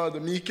be one of the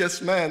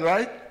meekest men,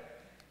 right?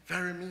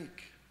 Very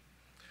meek.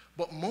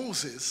 But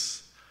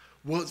Moses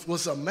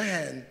was a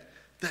man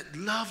that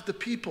loved the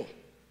people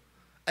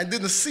and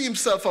didn't see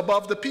himself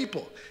above the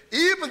people,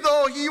 even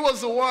though he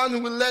was the one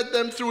who led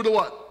them through the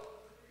what?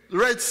 The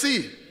Red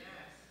Sea.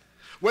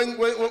 When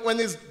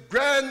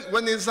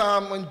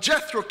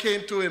Jethro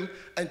came to him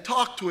and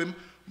talked to him,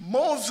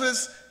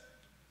 Moses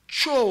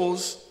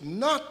chose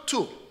not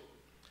to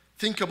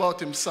think about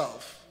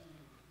himself,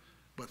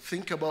 but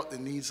think about the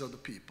needs of the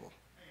people.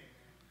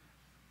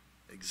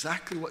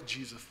 Exactly what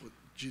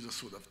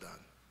Jesus would have done.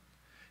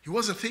 He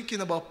wasn't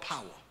thinking about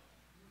power.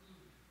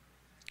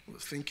 He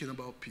was thinking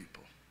about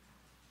people.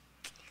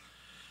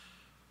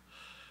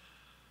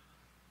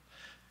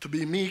 To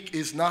be meek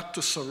is not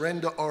to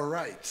surrender our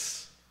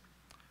rights,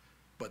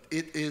 but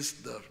it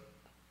is the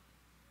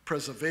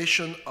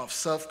preservation of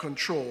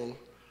self-control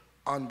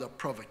under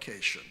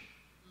provocation.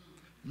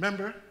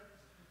 Remember,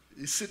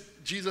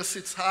 Jesus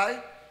sits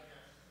high,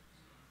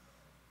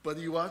 but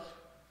he what?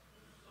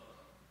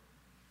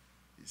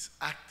 He's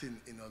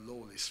acting in a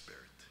lowly spirit.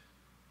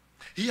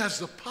 He has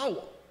the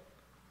power,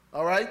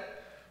 all right,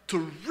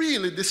 to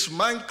really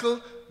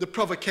dismantle the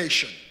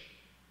provocation,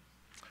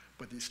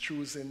 but he's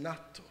choosing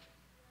not to.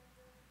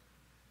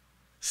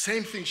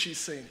 Same thing she's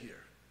saying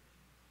here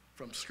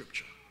from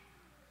Scripture.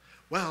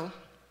 Well,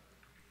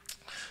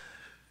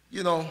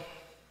 you know,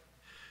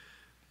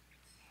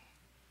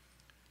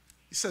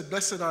 he said,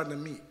 blessed are the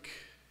meek.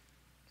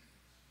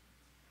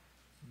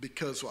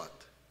 Because what?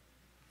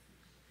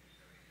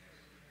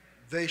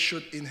 They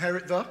should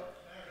inherit the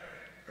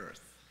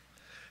earth.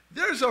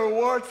 There's a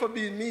reward for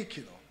being meek,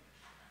 you know.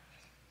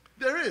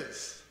 There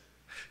is.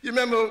 You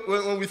remember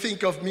when we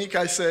think of meek,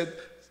 I said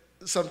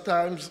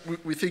sometimes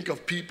we think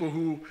of people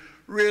who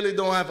really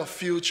don't have a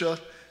future,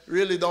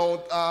 really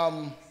don't,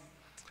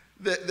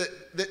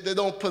 they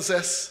don't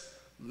possess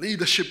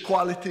leadership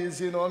qualities,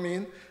 you know what I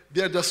mean?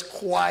 They're just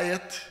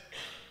quiet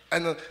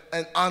and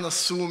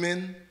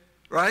unassuming,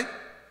 right?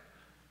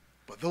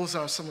 But those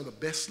are some of the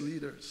best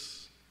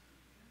leaders.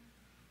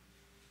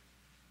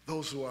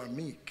 Those who are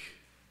meek.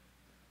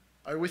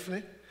 Are you with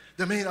me?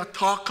 They may not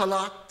talk a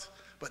lot,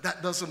 but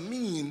that doesn't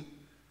mean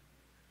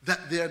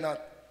that they're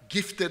not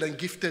gifted and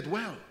gifted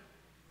well.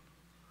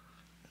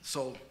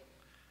 So,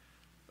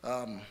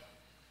 it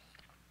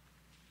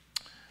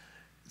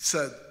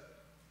said,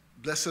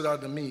 blessed are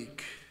the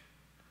meek,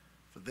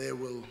 for they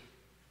will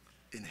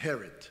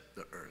inherit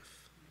the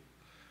earth.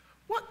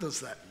 What does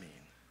that mean?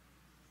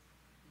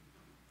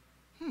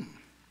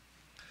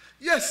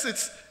 Yes,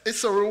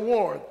 it's a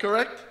reward,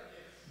 correct?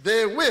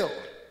 They will.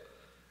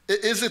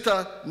 Is it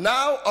a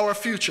now or a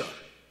future?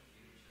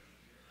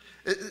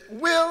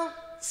 Will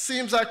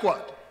seems like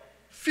what?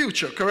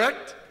 Future,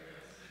 correct?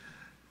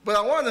 But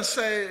I want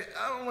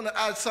to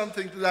add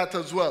something to that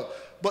as well.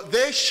 But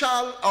they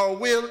shall or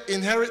will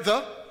inherit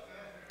the?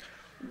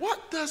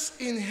 What does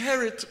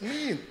inherit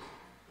mean?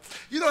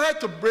 You know, I had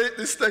to break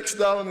this text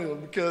down, you know,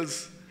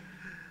 because,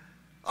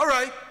 all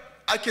right,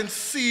 I can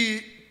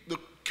see the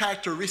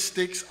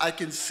characteristics, I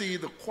can see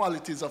the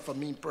qualities of a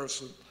mean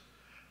person,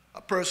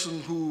 a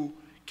person who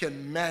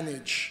can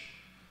manage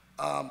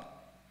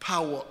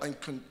power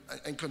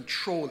and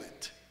control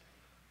it.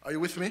 Are you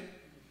with me?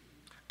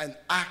 And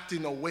act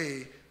in a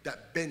way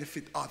that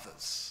benefit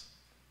others.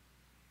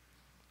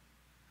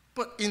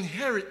 But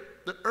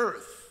inherit the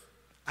earth,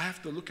 I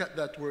have to look at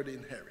that word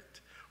inherit.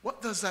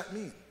 What does that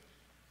mean?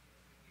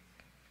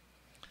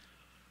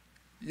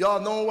 Y'all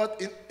know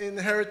what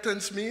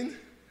inheritance mean?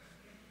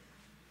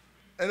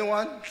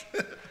 Anyone?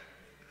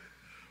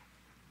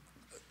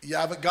 You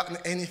haven't gotten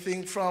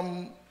anything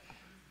from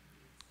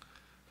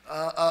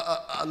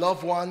a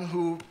loved one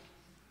who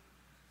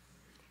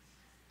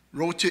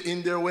wrote you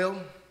in their will?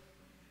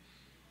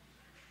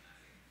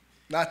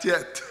 Not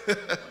yet.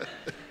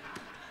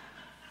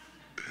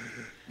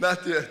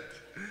 Not yet.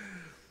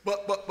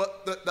 But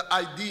the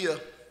idea,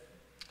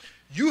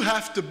 you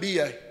have to be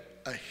a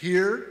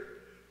hearer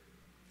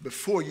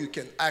before you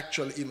can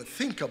actually even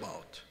think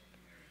about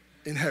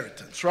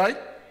inheritance, right?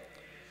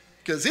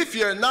 Because if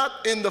you're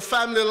not in the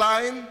family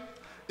line,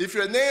 if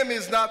your name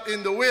is not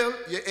in the will,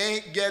 you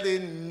ain't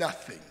getting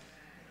nothing.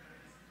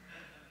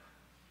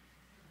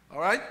 All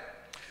right?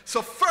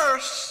 So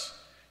first,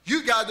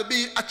 you got to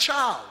be a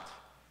child.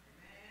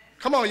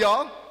 Come on,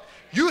 y'all.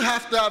 You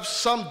have to have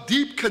some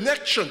deep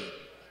connection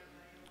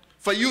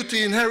for you to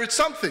inherit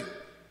something,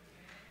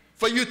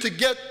 for you to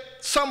get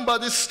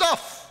somebody's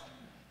stuff.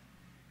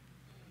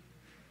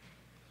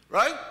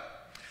 Right?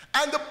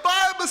 And the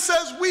Bible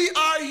says we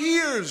are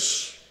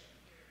heirs.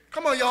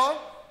 Come on, y'all.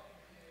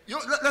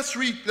 Let's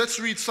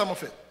read some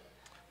of it.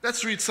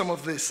 Let's read some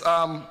of this.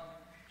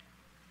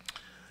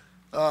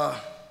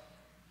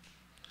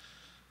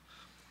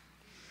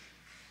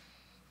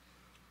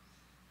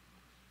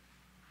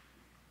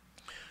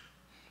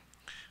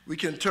 We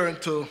can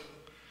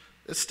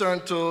let's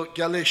turn to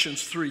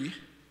Galatians 3.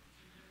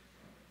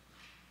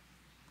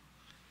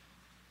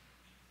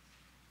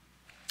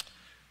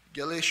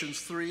 Galatians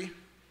 3.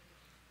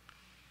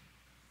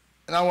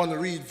 And I want to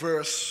read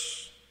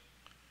verse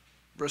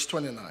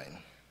 29.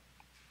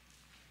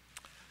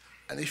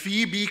 And if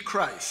ye be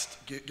Christ,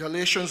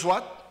 Galatians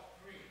what?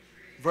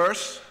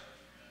 Verse.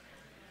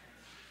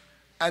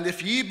 And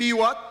if ye be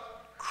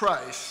what?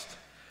 Christ,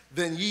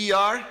 then ye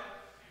are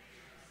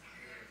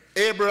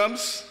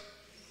Abraham's.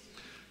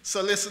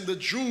 So listen, the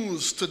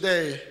Jews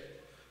today,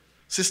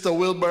 Sister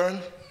Wilburn,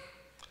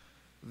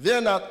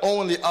 they're not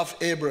only of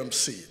Abraham's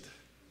seed.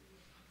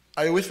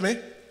 Are you with me?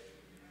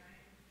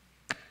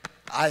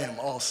 I am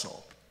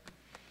also.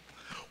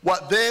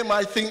 What they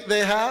might think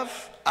they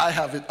have, I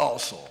have it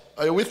also.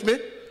 Are you with me?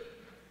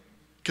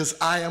 Because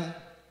I am,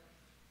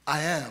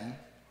 and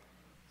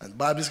the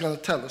Bible is going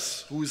to tell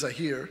us who is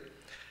here.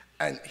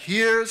 And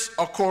here's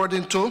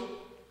according to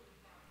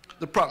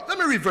the promise. Let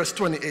me read verse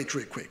 28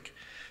 real quick.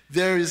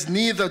 There is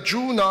neither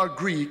Jew nor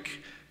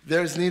Greek,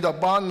 there is neither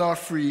bond nor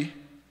free.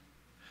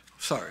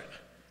 Sorry,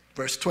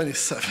 verse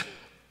 27.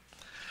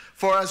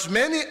 For as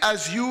many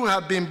as you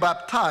have been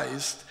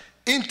baptized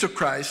into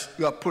Christ,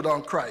 you have put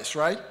on Christ,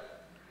 right?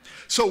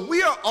 So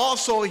we are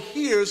also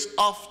heirs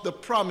of the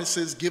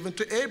promises given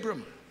to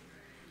Abram.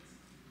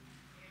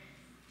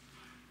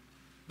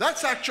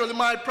 That's actually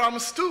my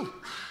promise too.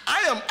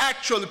 I am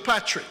actually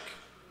Patrick.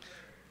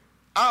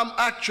 I'm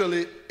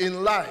actually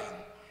in line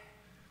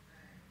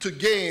to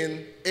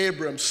gain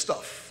Abram's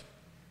stuff.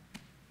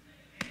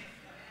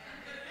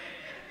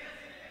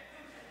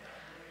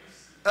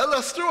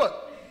 Ella Stewart.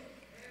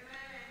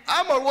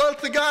 I'm a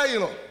wealthy guy,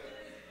 you know.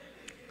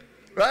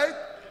 Right?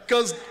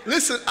 Because,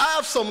 listen, I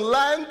have some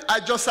land I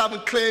just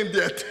haven't claimed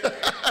yet.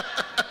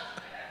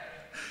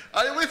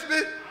 Are you with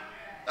me?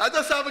 I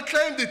just haven't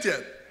claimed it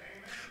yet.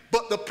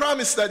 But the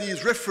promise that he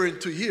is referring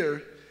to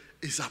here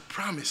is a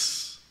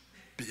promise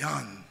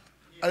beyond.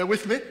 Are you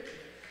with me?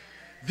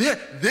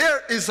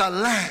 There is a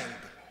land.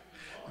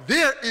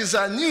 There is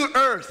a new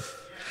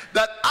earth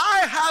that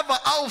I have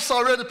a house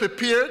already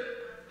prepared.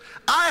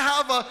 I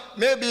have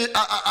maybe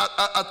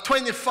a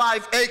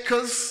 25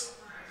 acres.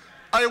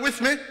 Are you with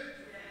me?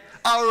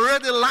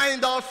 Already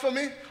lined out for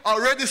me,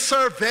 already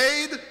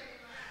surveyed.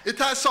 It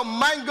has some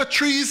mango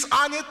trees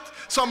on it,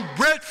 some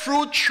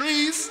breadfruit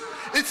trees.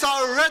 It's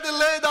already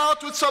laid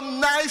out with some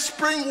nice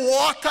spring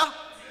water.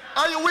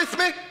 Are you with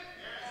me?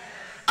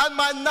 And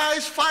my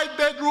nice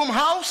 5-bedroom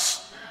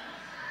house.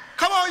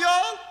 Come on,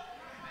 y'all.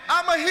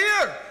 I'm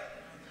here.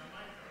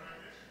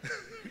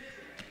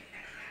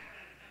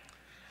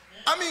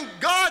 I mean,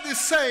 God is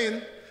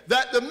saying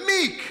that the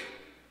meek,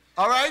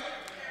 all right,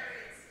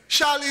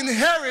 shall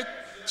inherit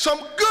some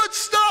good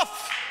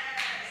stuff.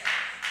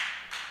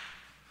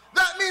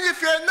 That means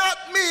if you're not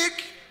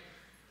meek,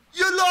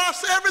 you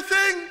lost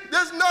everything.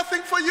 There's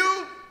nothing for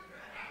you.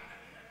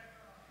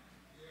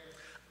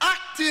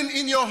 Acting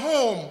in your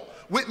home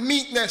with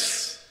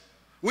meekness,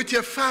 with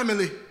your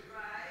family,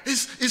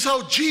 is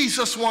how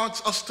Jesus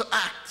wants us to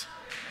act.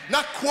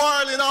 Not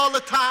quarreling all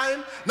the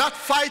time, not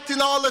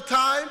fighting all the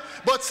time,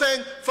 but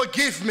saying,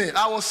 forgive me,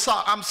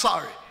 I'm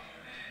sorry.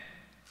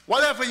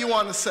 Whatever you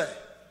want to say.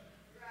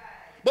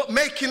 But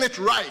making it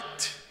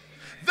right.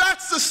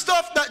 That's the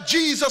stuff that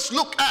Jesus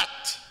looked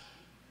at.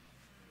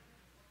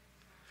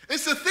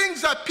 It's the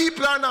things that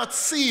people are not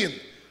seeing.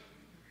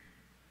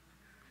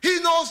 He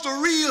knows the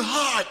real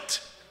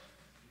heart.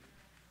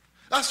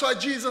 That's why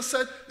Jesus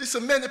said,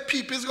 listen, many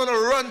people is going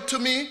to run to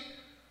me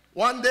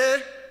one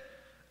day,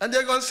 and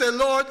they're going to say,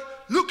 Lord,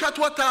 look at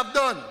what I've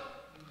done.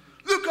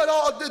 Look at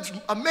all these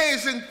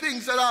amazing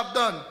things that I've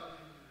done.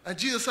 And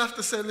Jesus has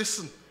to say,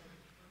 listen,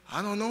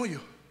 I don't know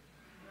you.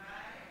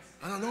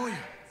 I don't know you.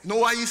 You know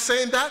why he's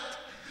saying that?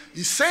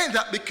 He's saying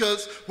that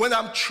because when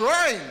I'm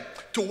trying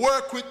to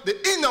work with the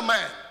inner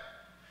man,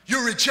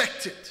 you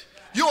reject it.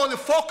 You're only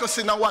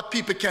focusing on what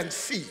people can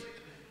see.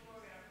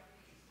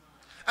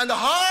 And the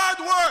hard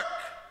work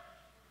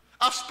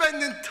of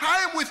spending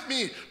time with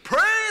me,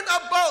 praying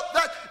about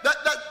that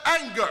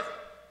anger,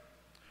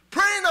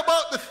 praying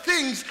about the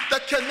things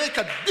that can make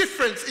a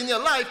difference in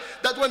your life,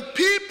 that when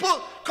people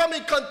come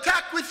in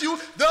contact with you,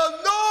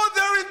 they'll know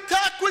they're in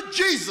contact with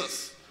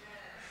Jesus.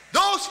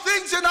 Those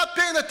things you're not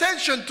paying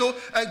attention to,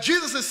 and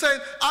Jesus is saying,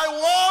 I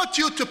want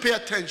you to pay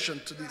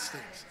attention to these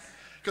things.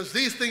 Because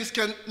these things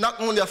can not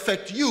only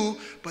affect you,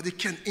 but it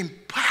can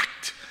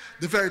impact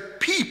the very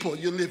people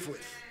you live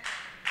with.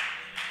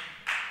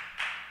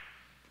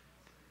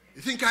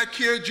 You think I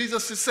care,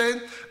 Jesus is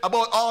saying,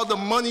 about all the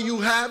money you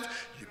have?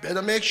 You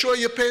better make sure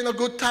you're paying a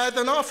good tithe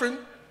and offering.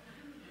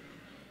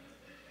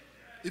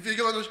 If you're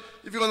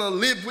gonna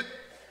live with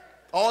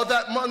all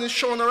that money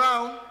shown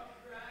around,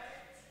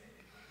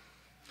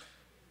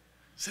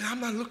 say,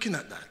 I'm not looking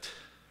at that.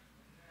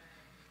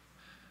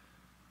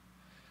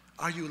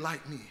 Are you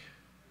like me?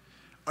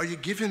 Are you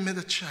giving me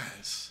the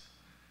chance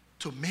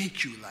to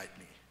make you like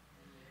me?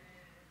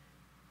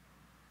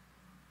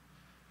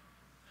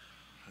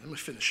 Let me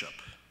finish up.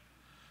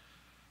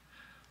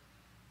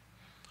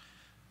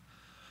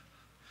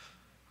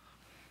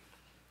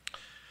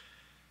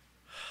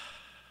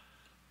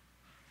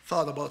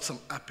 Thought about some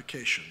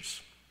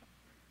applications.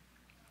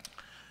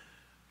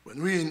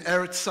 When we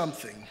inherit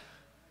something,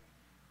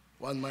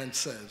 one man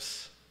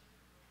says,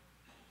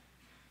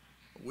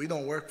 we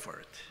don't work for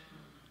it.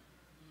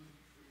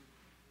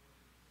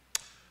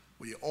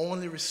 We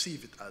only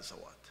receive it as a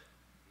what?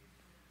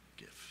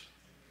 Gift.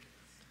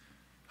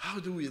 How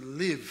do we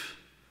live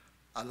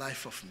a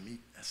life of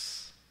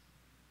meekness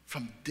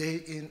from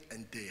day in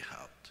and day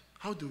out?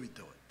 How do we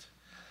do it?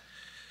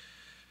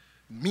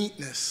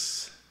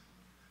 Meekness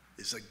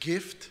is a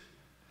gift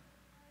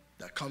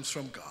that comes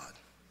from God.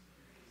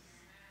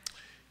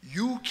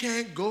 You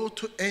can't go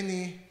to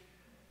any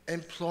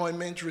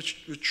employment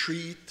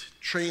retreat,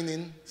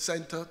 training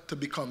center to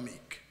become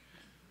meek.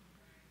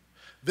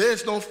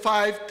 There's no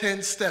 5,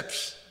 10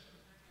 steps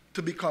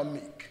to become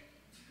meek.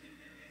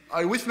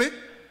 Are you with me?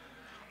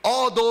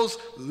 All those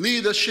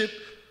leadership,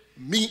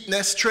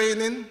 meekness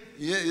training,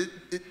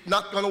 it's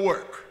not going to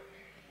work.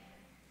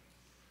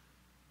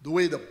 The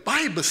way the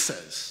Bible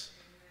says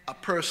a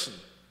person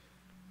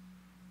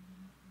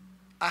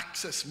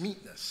access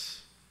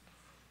meekness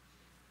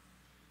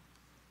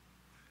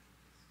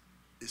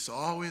is to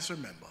always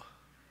remember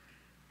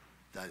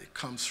that it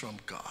comes from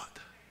God.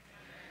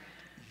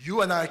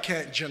 You and I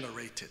can't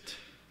generate it.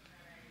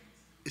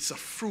 It's a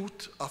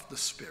fruit of the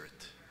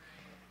Spirit.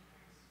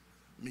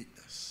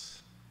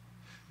 Meekness.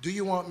 Do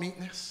you want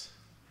meekness?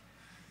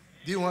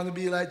 Do you want to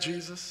be like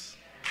Jesus,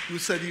 who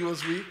said he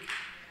was weak?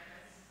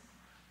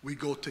 We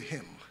go to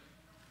him.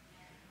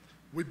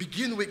 We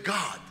begin with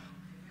God.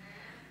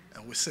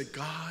 And we say,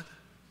 God,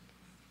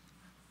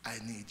 I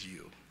need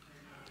you.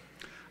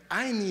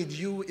 I need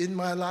you in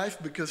my life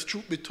because,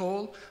 truth be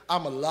told,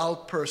 I'm a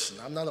loud person.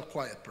 I'm not a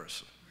quiet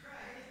person.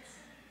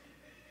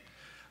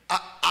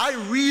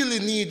 I really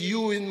need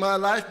you in my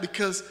life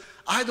because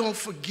I don't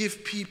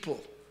forgive people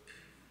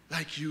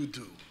like you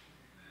do.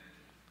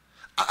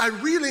 I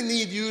really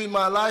need you in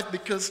my life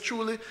because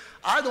truly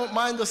I don't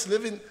mind us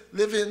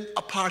living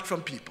apart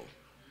from people.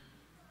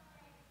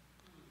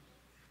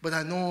 But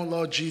I know,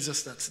 Lord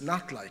Jesus, that's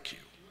not like you.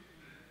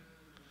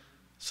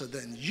 So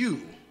then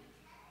you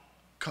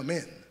come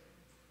in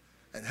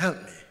and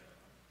help me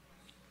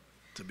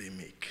to be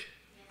meek.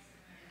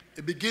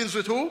 It begins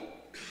with who?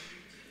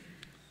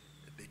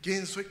 It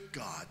begins with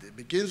God. It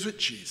begins with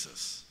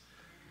Jesus.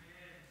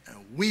 And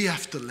we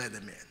have to let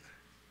him in.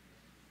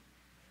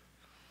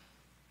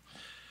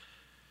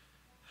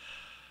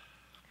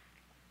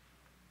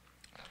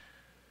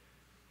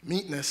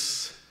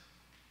 Meekness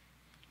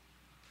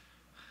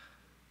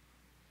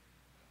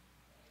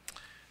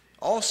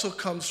also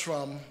comes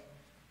from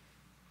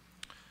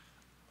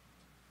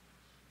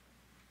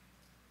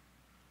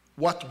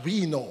what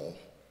we know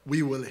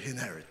we will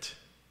inherit.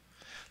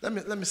 Let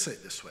me say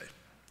it this way.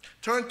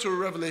 Turn to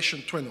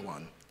Revelation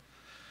 21.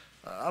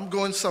 I'm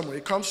going somewhere.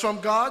 It comes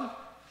from God,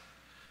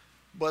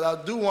 but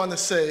I do want to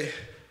say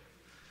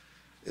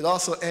it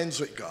also ends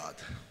with God.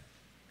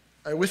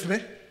 Are you with me?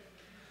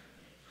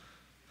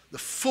 The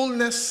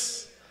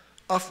fullness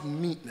of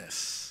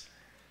meekness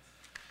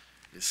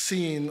is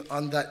seen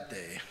on that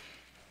day.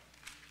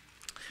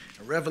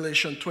 In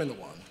Revelation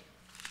 21.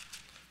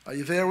 Are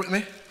you there with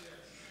me?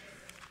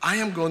 I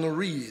am going to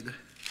read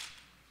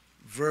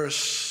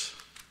verses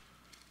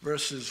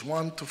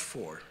 1 to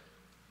 4.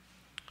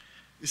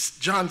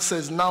 John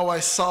says, now I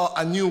saw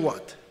a new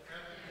what?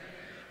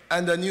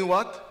 And a new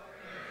what?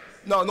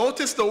 Now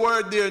notice the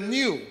word there,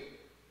 new.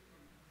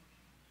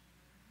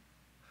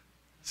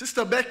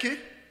 Sister Becky,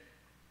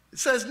 it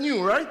says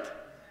new, right?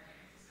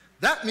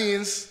 That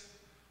means,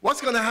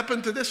 what's going to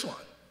happen to this one?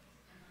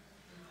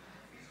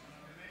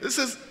 This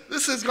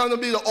is going to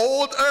be the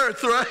old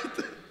earth, right?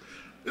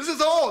 This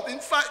is old. In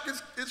fact,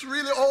 it's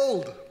really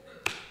old.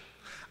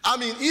 I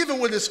mean, even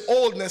with its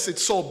oldness,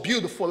 it's so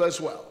beautiful as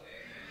well.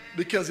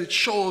 Because it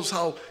shows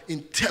how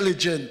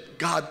intelligent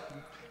God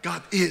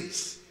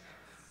is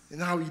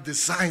and how he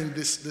designed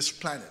this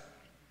planet.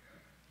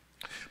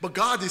 But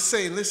God is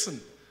saying,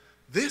 listen,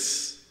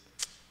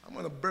 I'm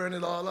going to burn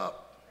it all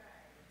up.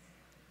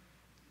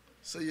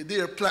 So you're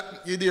there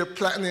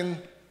planning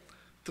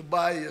to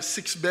buy a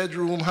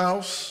 6-bedroom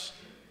house,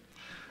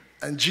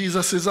 and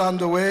Jesus is on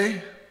the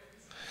way.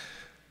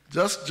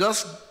 Just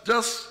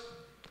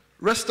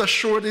rest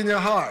assured in your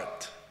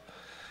heart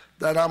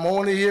that I'm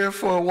only here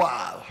for a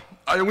while.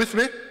 Are you with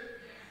me?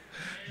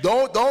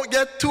 Don't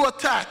get too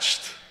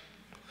attached,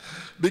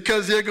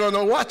 because you're going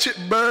to watch it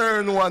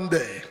burn one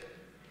day.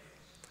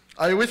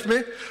 Are you with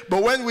me?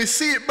 But when we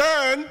see it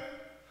burn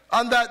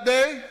on that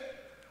day,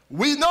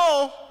 we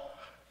know,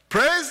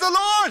 praise the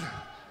Lord,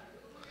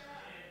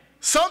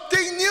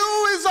 something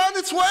new is on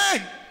its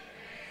way.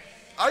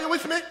 Are you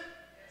with me?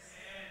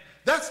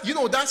 That's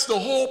the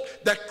hope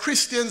that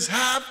Christians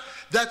have.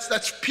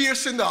 That's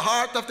piercing the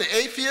heart of the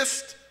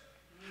atheist,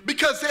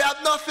 because they have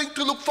nothing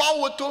to look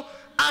forward to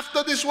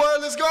after this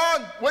world is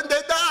gone, when they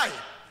die.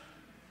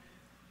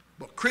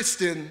 But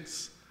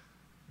Christians,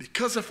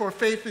 because of our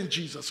faith in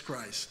Jesus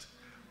Christ,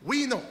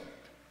 we know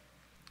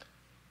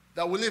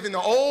that we live in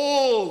the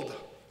old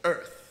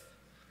earth,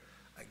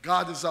 and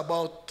God is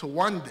about to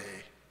one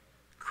day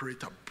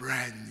create a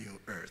brand new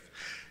earth.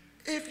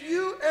 If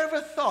you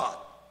ever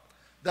thought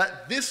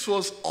that this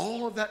was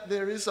all that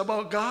there is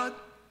about God?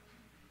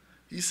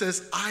 He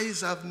says,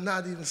 eyes have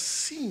not even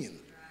seen.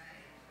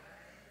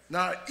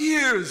 Now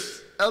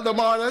ears, Elder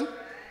Marlon,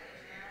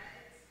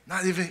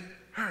 not even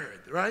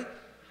heard, right?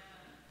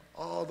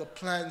 All the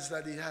plans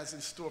that he has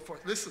in store for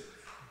us. Listen,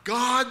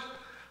 God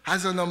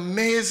has an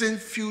amazing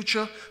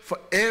future for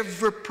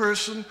every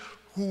person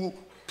who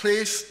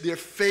placed their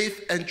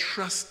faith and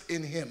trust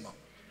in him.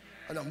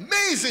 An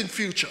amazing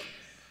future.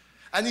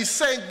 And he's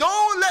saying,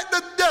 don't let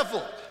the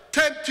devil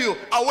tempt you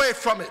away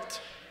from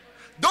it.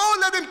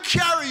 Don't let him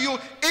carry you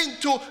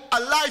into a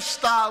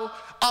lifestyle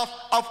of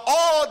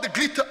all the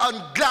glitter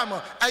and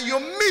glamour, and you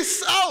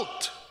miss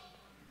out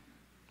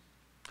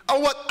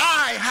on what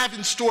I have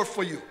in store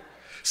for you.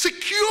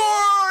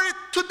 Secure it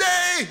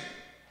today.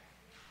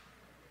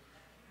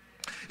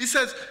 He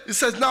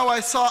says, now I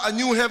saw a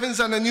new heavens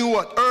and a new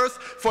what? Earth,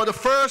 for the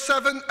first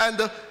heaven and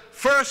the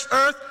first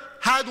earth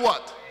had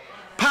what?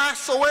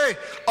 Passed away.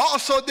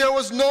 Also there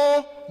was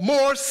no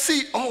more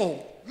sea.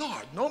 Oh,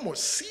 Lord, no more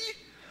sea?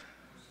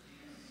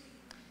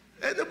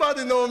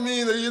 Anybody know me,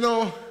 you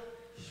know,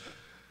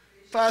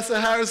 Pastor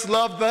Harris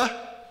loved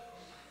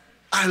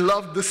I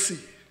love the sea.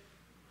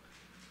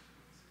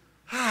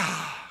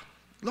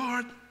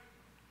 Lord,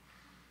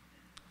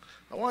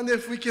 I wonder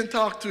if we can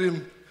talk to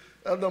him,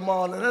 Elder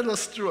Marlon, Elder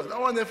Stewart. I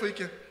wonder if we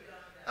can.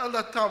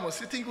 Elder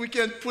Thomas, you think we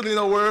can put in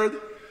a word?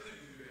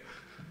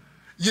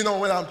 You know,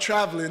 when I'm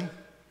traveling,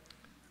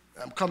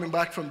 I'm coming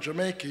back from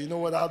Jamaica, you know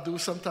what I'll do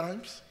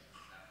sometimes?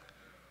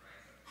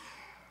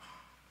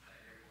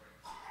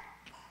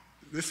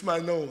 This is my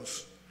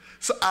nose.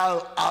 So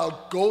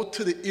I'll go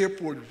to the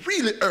airport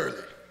really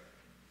early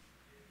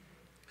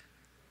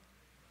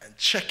and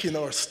check in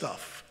our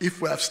stuff,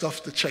 if we have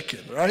stuff to check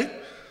in, right?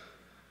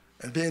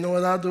 And then you know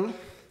what I'll do?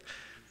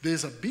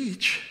 There's a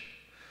beach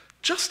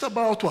just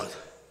about what?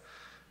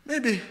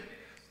 Maybe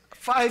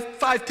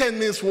 10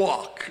 minutes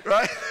walk,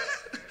 right?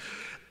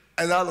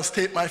 And I'll just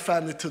take my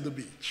family to the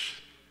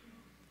beach.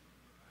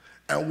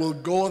 And we'll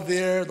go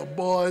there, the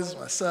boys,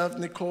 myself,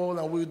 Nicole,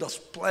 and we'll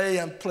just play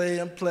and play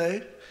and play.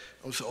 And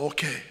we'll say,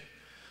 okay,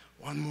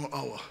 one more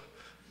hour.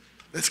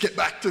 Let's get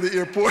back to the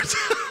airport.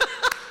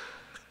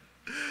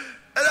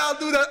 And I'll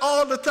do that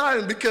all the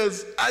time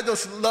because I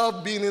just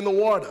love being in the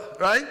water,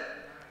 right?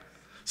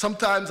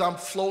 Sometimes I'm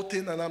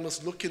floating and I'm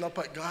just looking up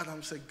at God and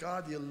I'm saying,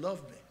 God, you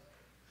love me.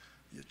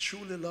 You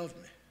truly love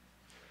me.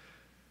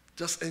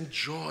 Just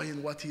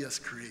enjoying what he has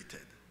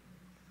created.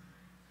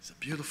 He's a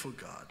beautiful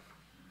God.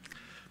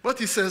 But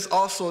he says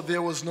also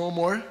there was no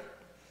more.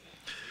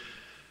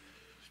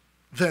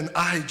 Then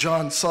I,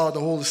 John, saw the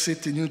holy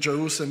city, New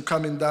Jerusalem,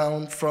 coming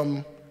down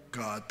from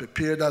God,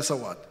 prepared as a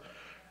what?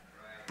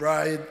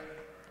 Bride,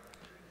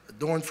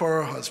 adorned for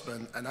her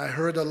husband. And I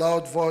heard a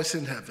loud voice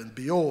in heaven,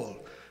 behold,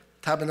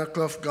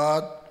 tabernacle of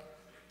God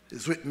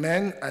is with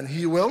men, and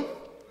he will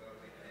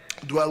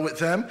dwell with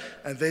them,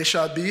 and they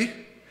shall be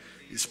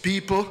his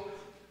people.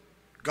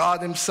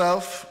 God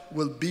himself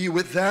will be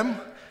with them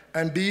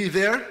and be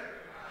there.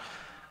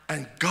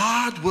 And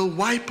God will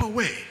wipe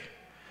away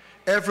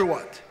every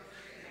what?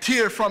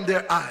 Tear from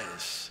their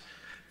eyes.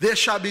 There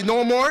shall be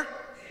no more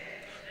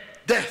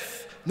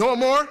death, no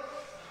more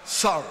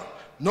sorrow,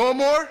 no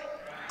more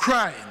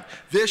crying.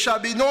 There shall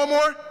be no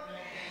more,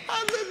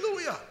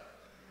 hallelujah,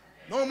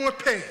 no more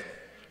pain,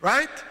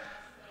 right?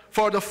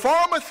 For the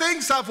former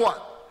things have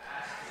what?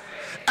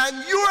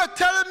 And you are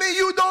telling me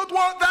you don't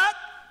want that?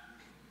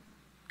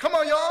 Come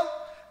on, y'all.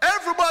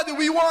 Everybody,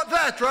 we want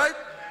that, right?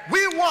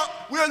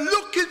 We're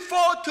looking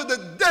forward to the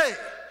day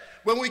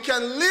when we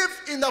can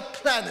live in a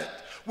planet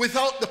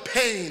without the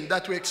pain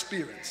that we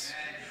experience.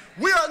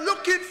 We are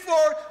looking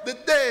for the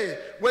day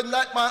when,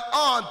 like my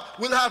aunt,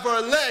 we'll have her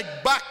leg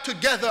back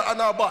together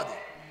on our body.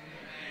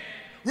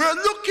 We're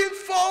looking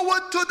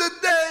forward to the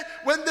day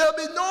when there'll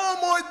be no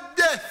more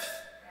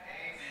death.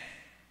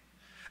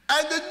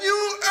 And the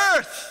new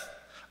earth,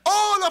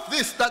 all of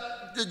this that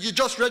you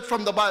just read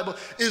from the Bible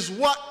is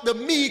what the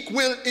meek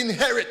will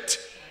inherit.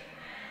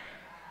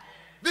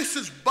 This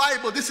is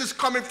Bible. This is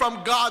coming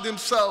from God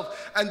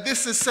himself. And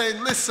this is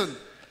saying, listen,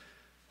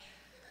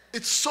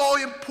 it's so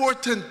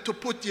important to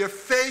put your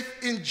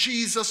faith in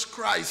Jesus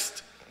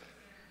Christ,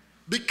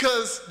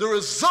 because the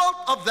result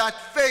of that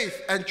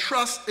faith and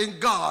trust in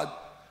God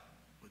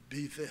would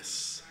be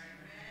this.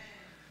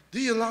 Do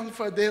you long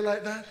for a day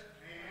like that?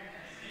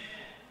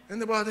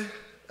 Anybody?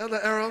 Elder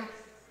Errol?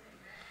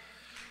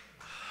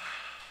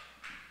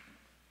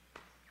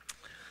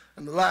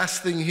 And the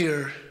last thing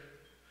here,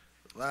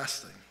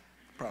 last thing,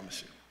 I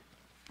promise you.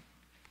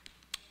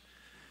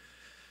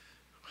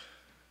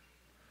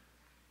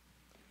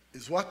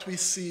 Is what we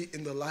see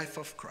in the life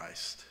of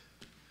Christ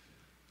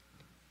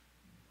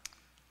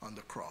on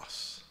the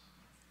cross.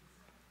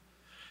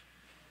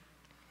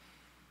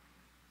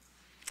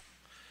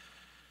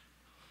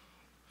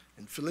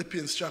 In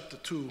Philippians chapter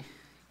 2,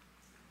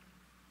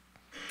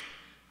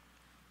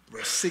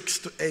 verse 6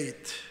 to 8,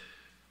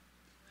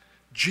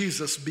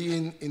 Jesus,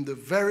 being in the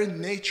very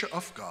nature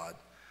of God,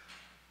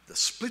 the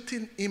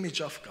splitting image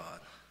of God,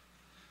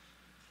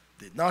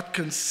 did not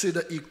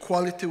consider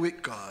equality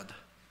with God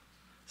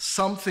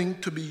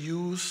something to be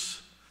used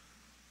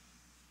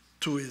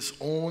to his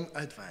own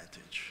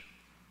advantage.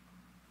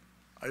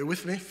 Are you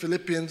with me?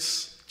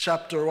 Philippians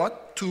chapter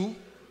what? 2,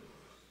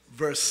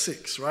 verse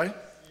 6, right?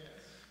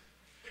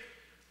 Yes.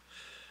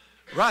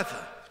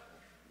 Rather,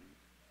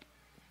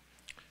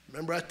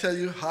 remember I tell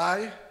you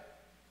high,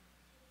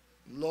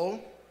 low,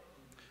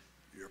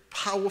 you're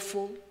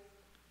powerful,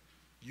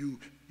 you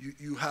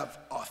have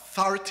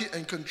authority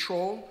and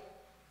control,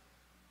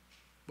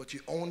 but you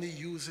only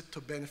use it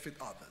to benefit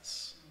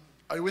others.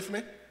 Are you with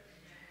me?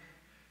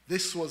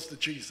 This was the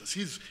Jesus.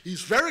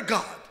 He's very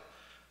God,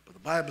 but the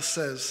Bible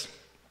says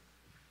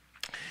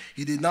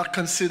he did not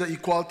consider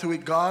equality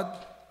with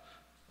God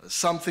as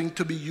something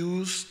to be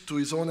used to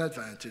his own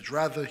advantage.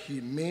 Rather,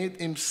 he made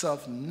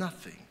himself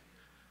nothing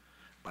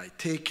by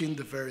taking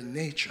the very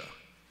nature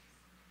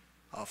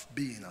of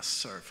being a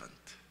servant.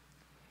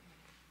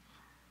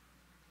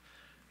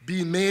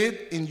 Being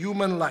made in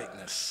human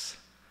likeness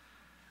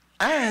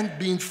and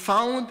being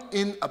found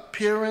in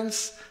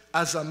appearance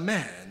as a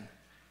man,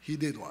 he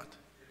did what?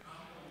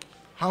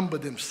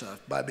 Humbled himself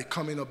by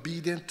becoming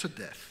obedient to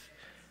death,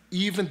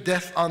 even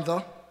death on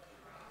the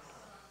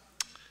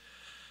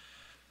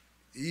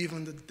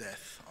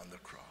death on the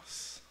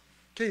cross.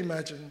 Can you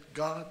imagine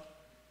God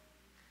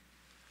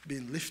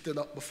being lifted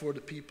up before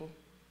the people?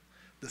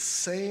 The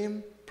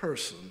same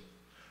person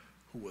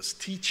who was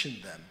teaching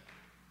them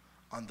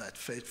on that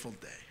fateful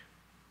day.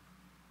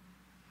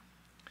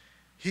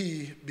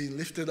 He being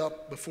lifted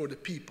up before the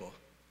people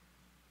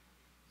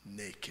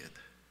naked,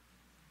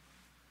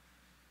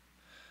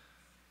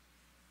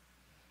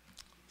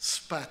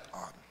 spat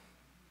on,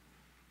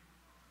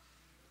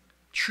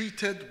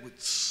 treated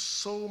with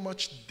so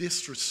much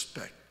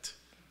disrespect,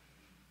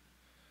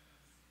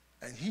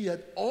 and he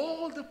had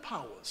all the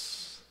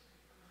powers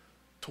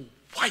to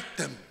wipe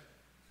them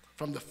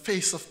from the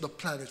face of the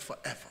planet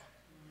forever.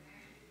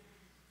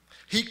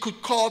 He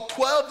could call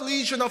 12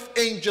 legions of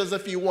angels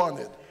if he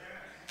wanted,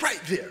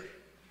 right there,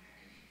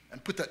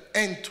 and put an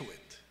end to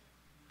it.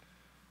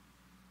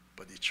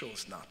 But he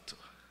chose not to.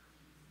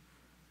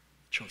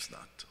 Chose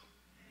not to.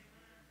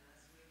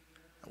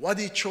 And what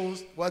he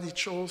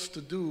chose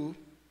to do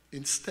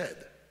instead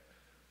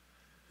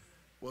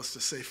was to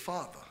say,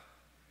 Father,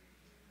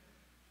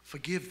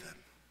 forgive them,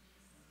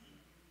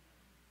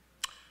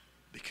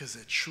 because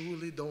they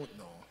truly don't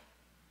know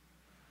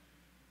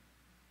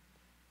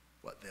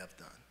what they have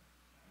done.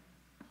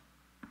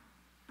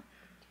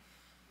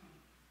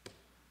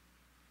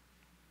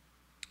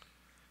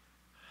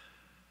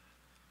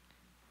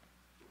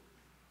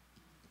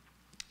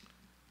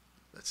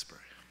 Let's pray.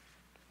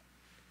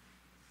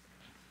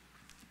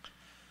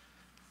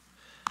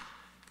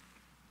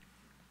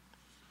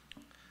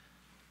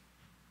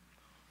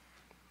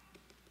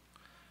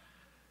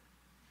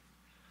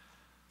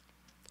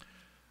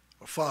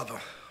 Our Father,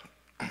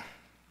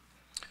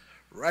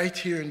 right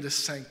here in this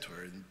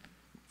sanctuary, and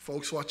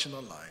folks watching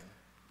online,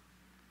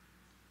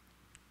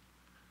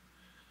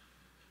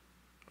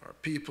 our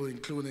people,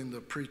 including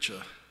the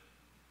preacher,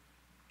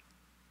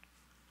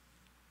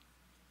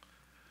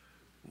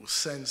 who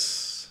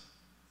sense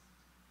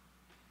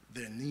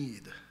their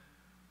need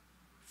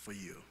for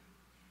you.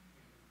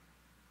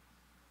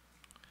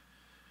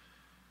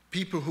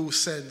 People who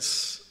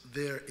sense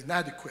their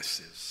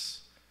inadequacies,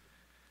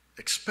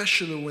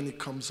 especially when it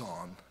comes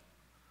on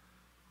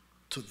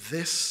to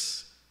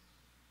this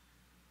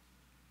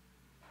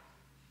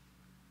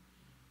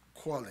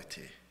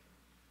quality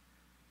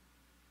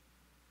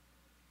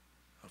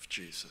of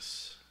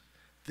Jesus,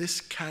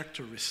 this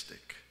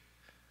characteristic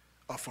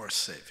of our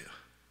Savior.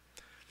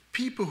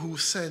 People who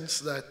sense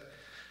that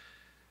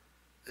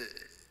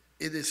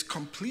it is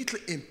completely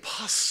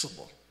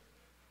impossible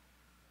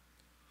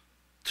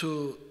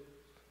to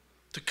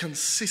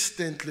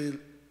consistently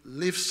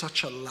live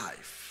such a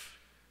life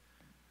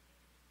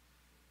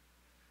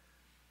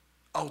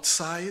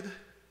outside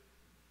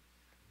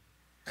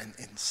and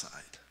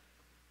inside.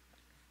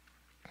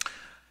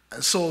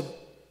 And so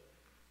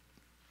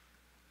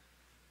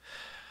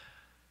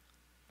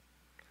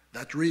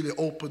that really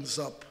opens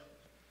up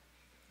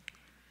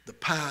the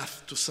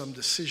path to some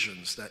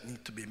decisions that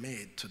need to be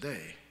made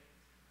today.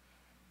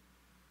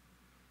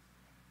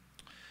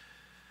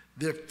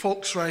 There are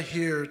folks right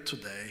here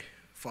today,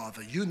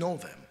 Father, you know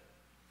them,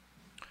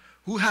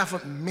 who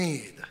haven't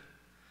made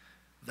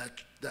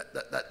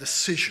that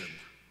decision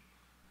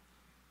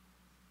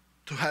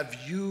to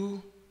have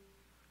you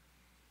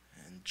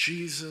and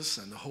Jesus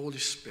and the Holy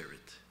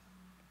Spirit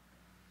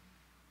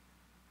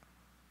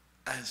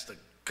as the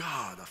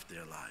God of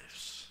their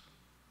lives.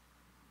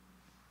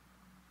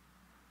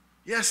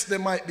 Yes, they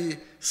might be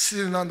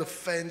sitting on the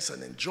fence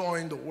and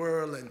enjoying the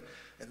world and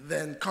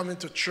then coming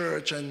to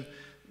church, and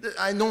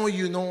I know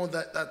you know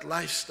that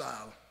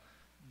lifestyle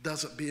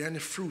doesn't bear any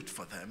fruit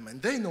for them,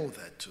 and they know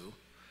that too.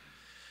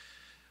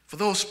 For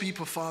those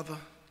people, Father,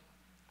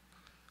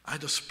 I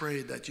just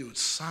pray that you would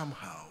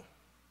somehow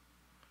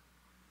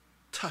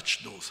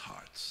touch those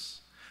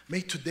hearts.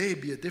 May today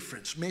be a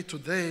difference. May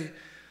today,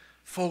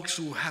 folks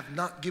who have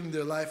not given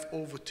their life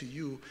over to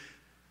you,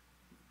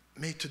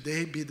 may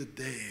today be the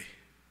day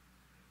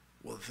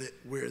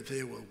where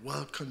they will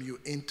welcome you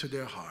into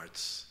their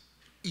hearts,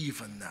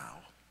 even now,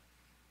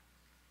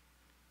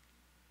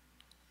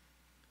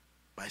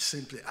 by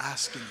simply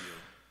asking you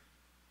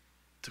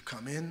to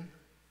come in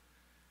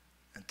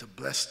and to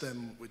bless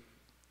them with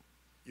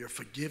your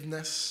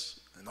forgiveness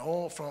and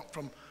all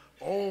from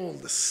all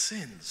the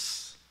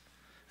sins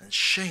and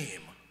shame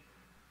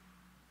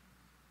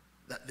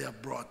that they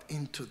have brought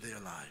into their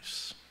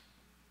lives.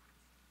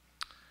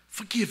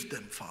 Forgive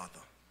them, Father,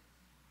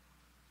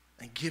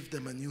 and give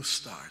them a new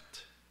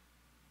start.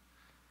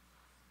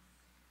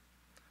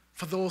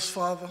 For those,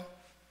 Father,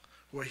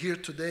 who are here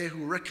today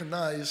who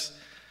recognize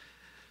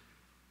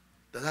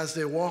that as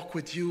they walk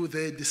with you,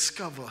 they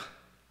discover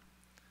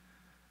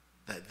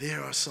that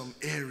there are some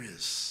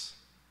areas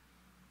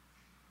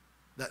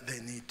that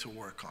they need to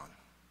work on.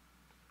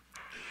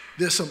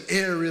 There's some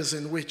areas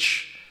in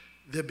which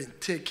they've been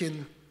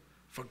taken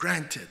for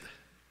granted.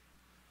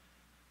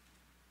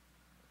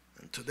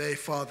 And today,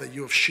 Father,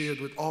 you have shared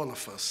with all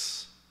of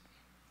us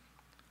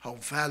how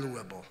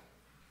valuable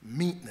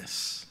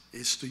meekness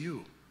is to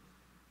you.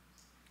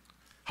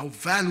 How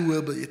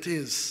valuable it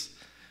is,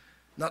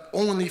 not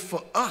only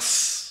for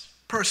us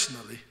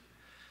personally,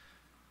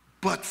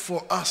 but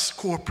for us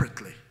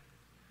corporately.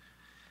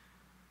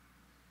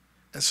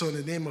 And so in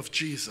the name of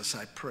Jesus,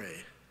 I pray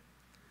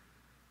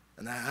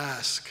and I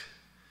ask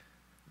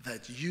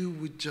that you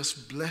would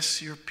just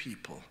bless your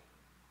people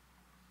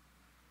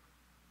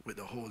with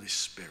the Holy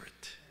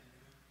Spirit.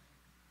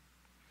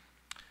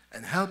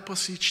 And help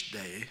us each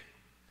day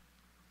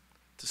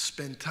to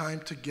spend time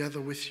together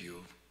with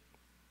you.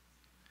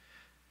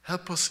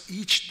 Help us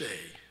each day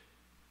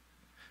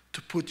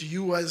to put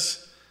you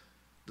as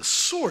the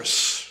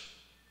source.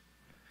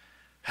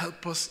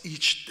 Help us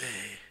each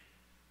day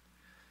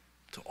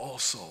to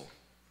also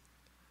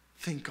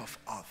think of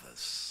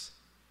others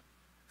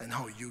and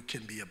how you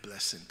can be a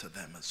blessing to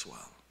them as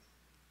well.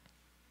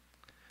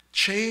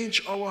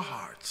 Change our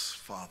hearts,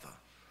 Father,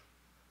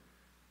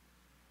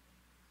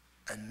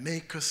 and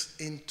make us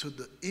into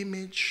the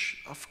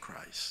image of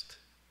Christ,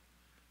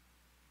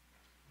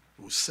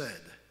 who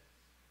said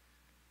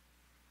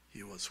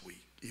he was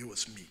weak, he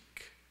was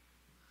meek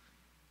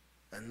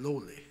and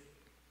lowly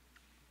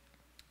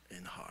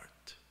in heart.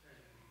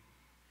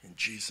 In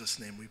Jesus'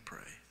 name we pray.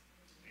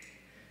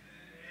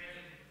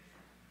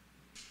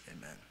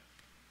 Amen.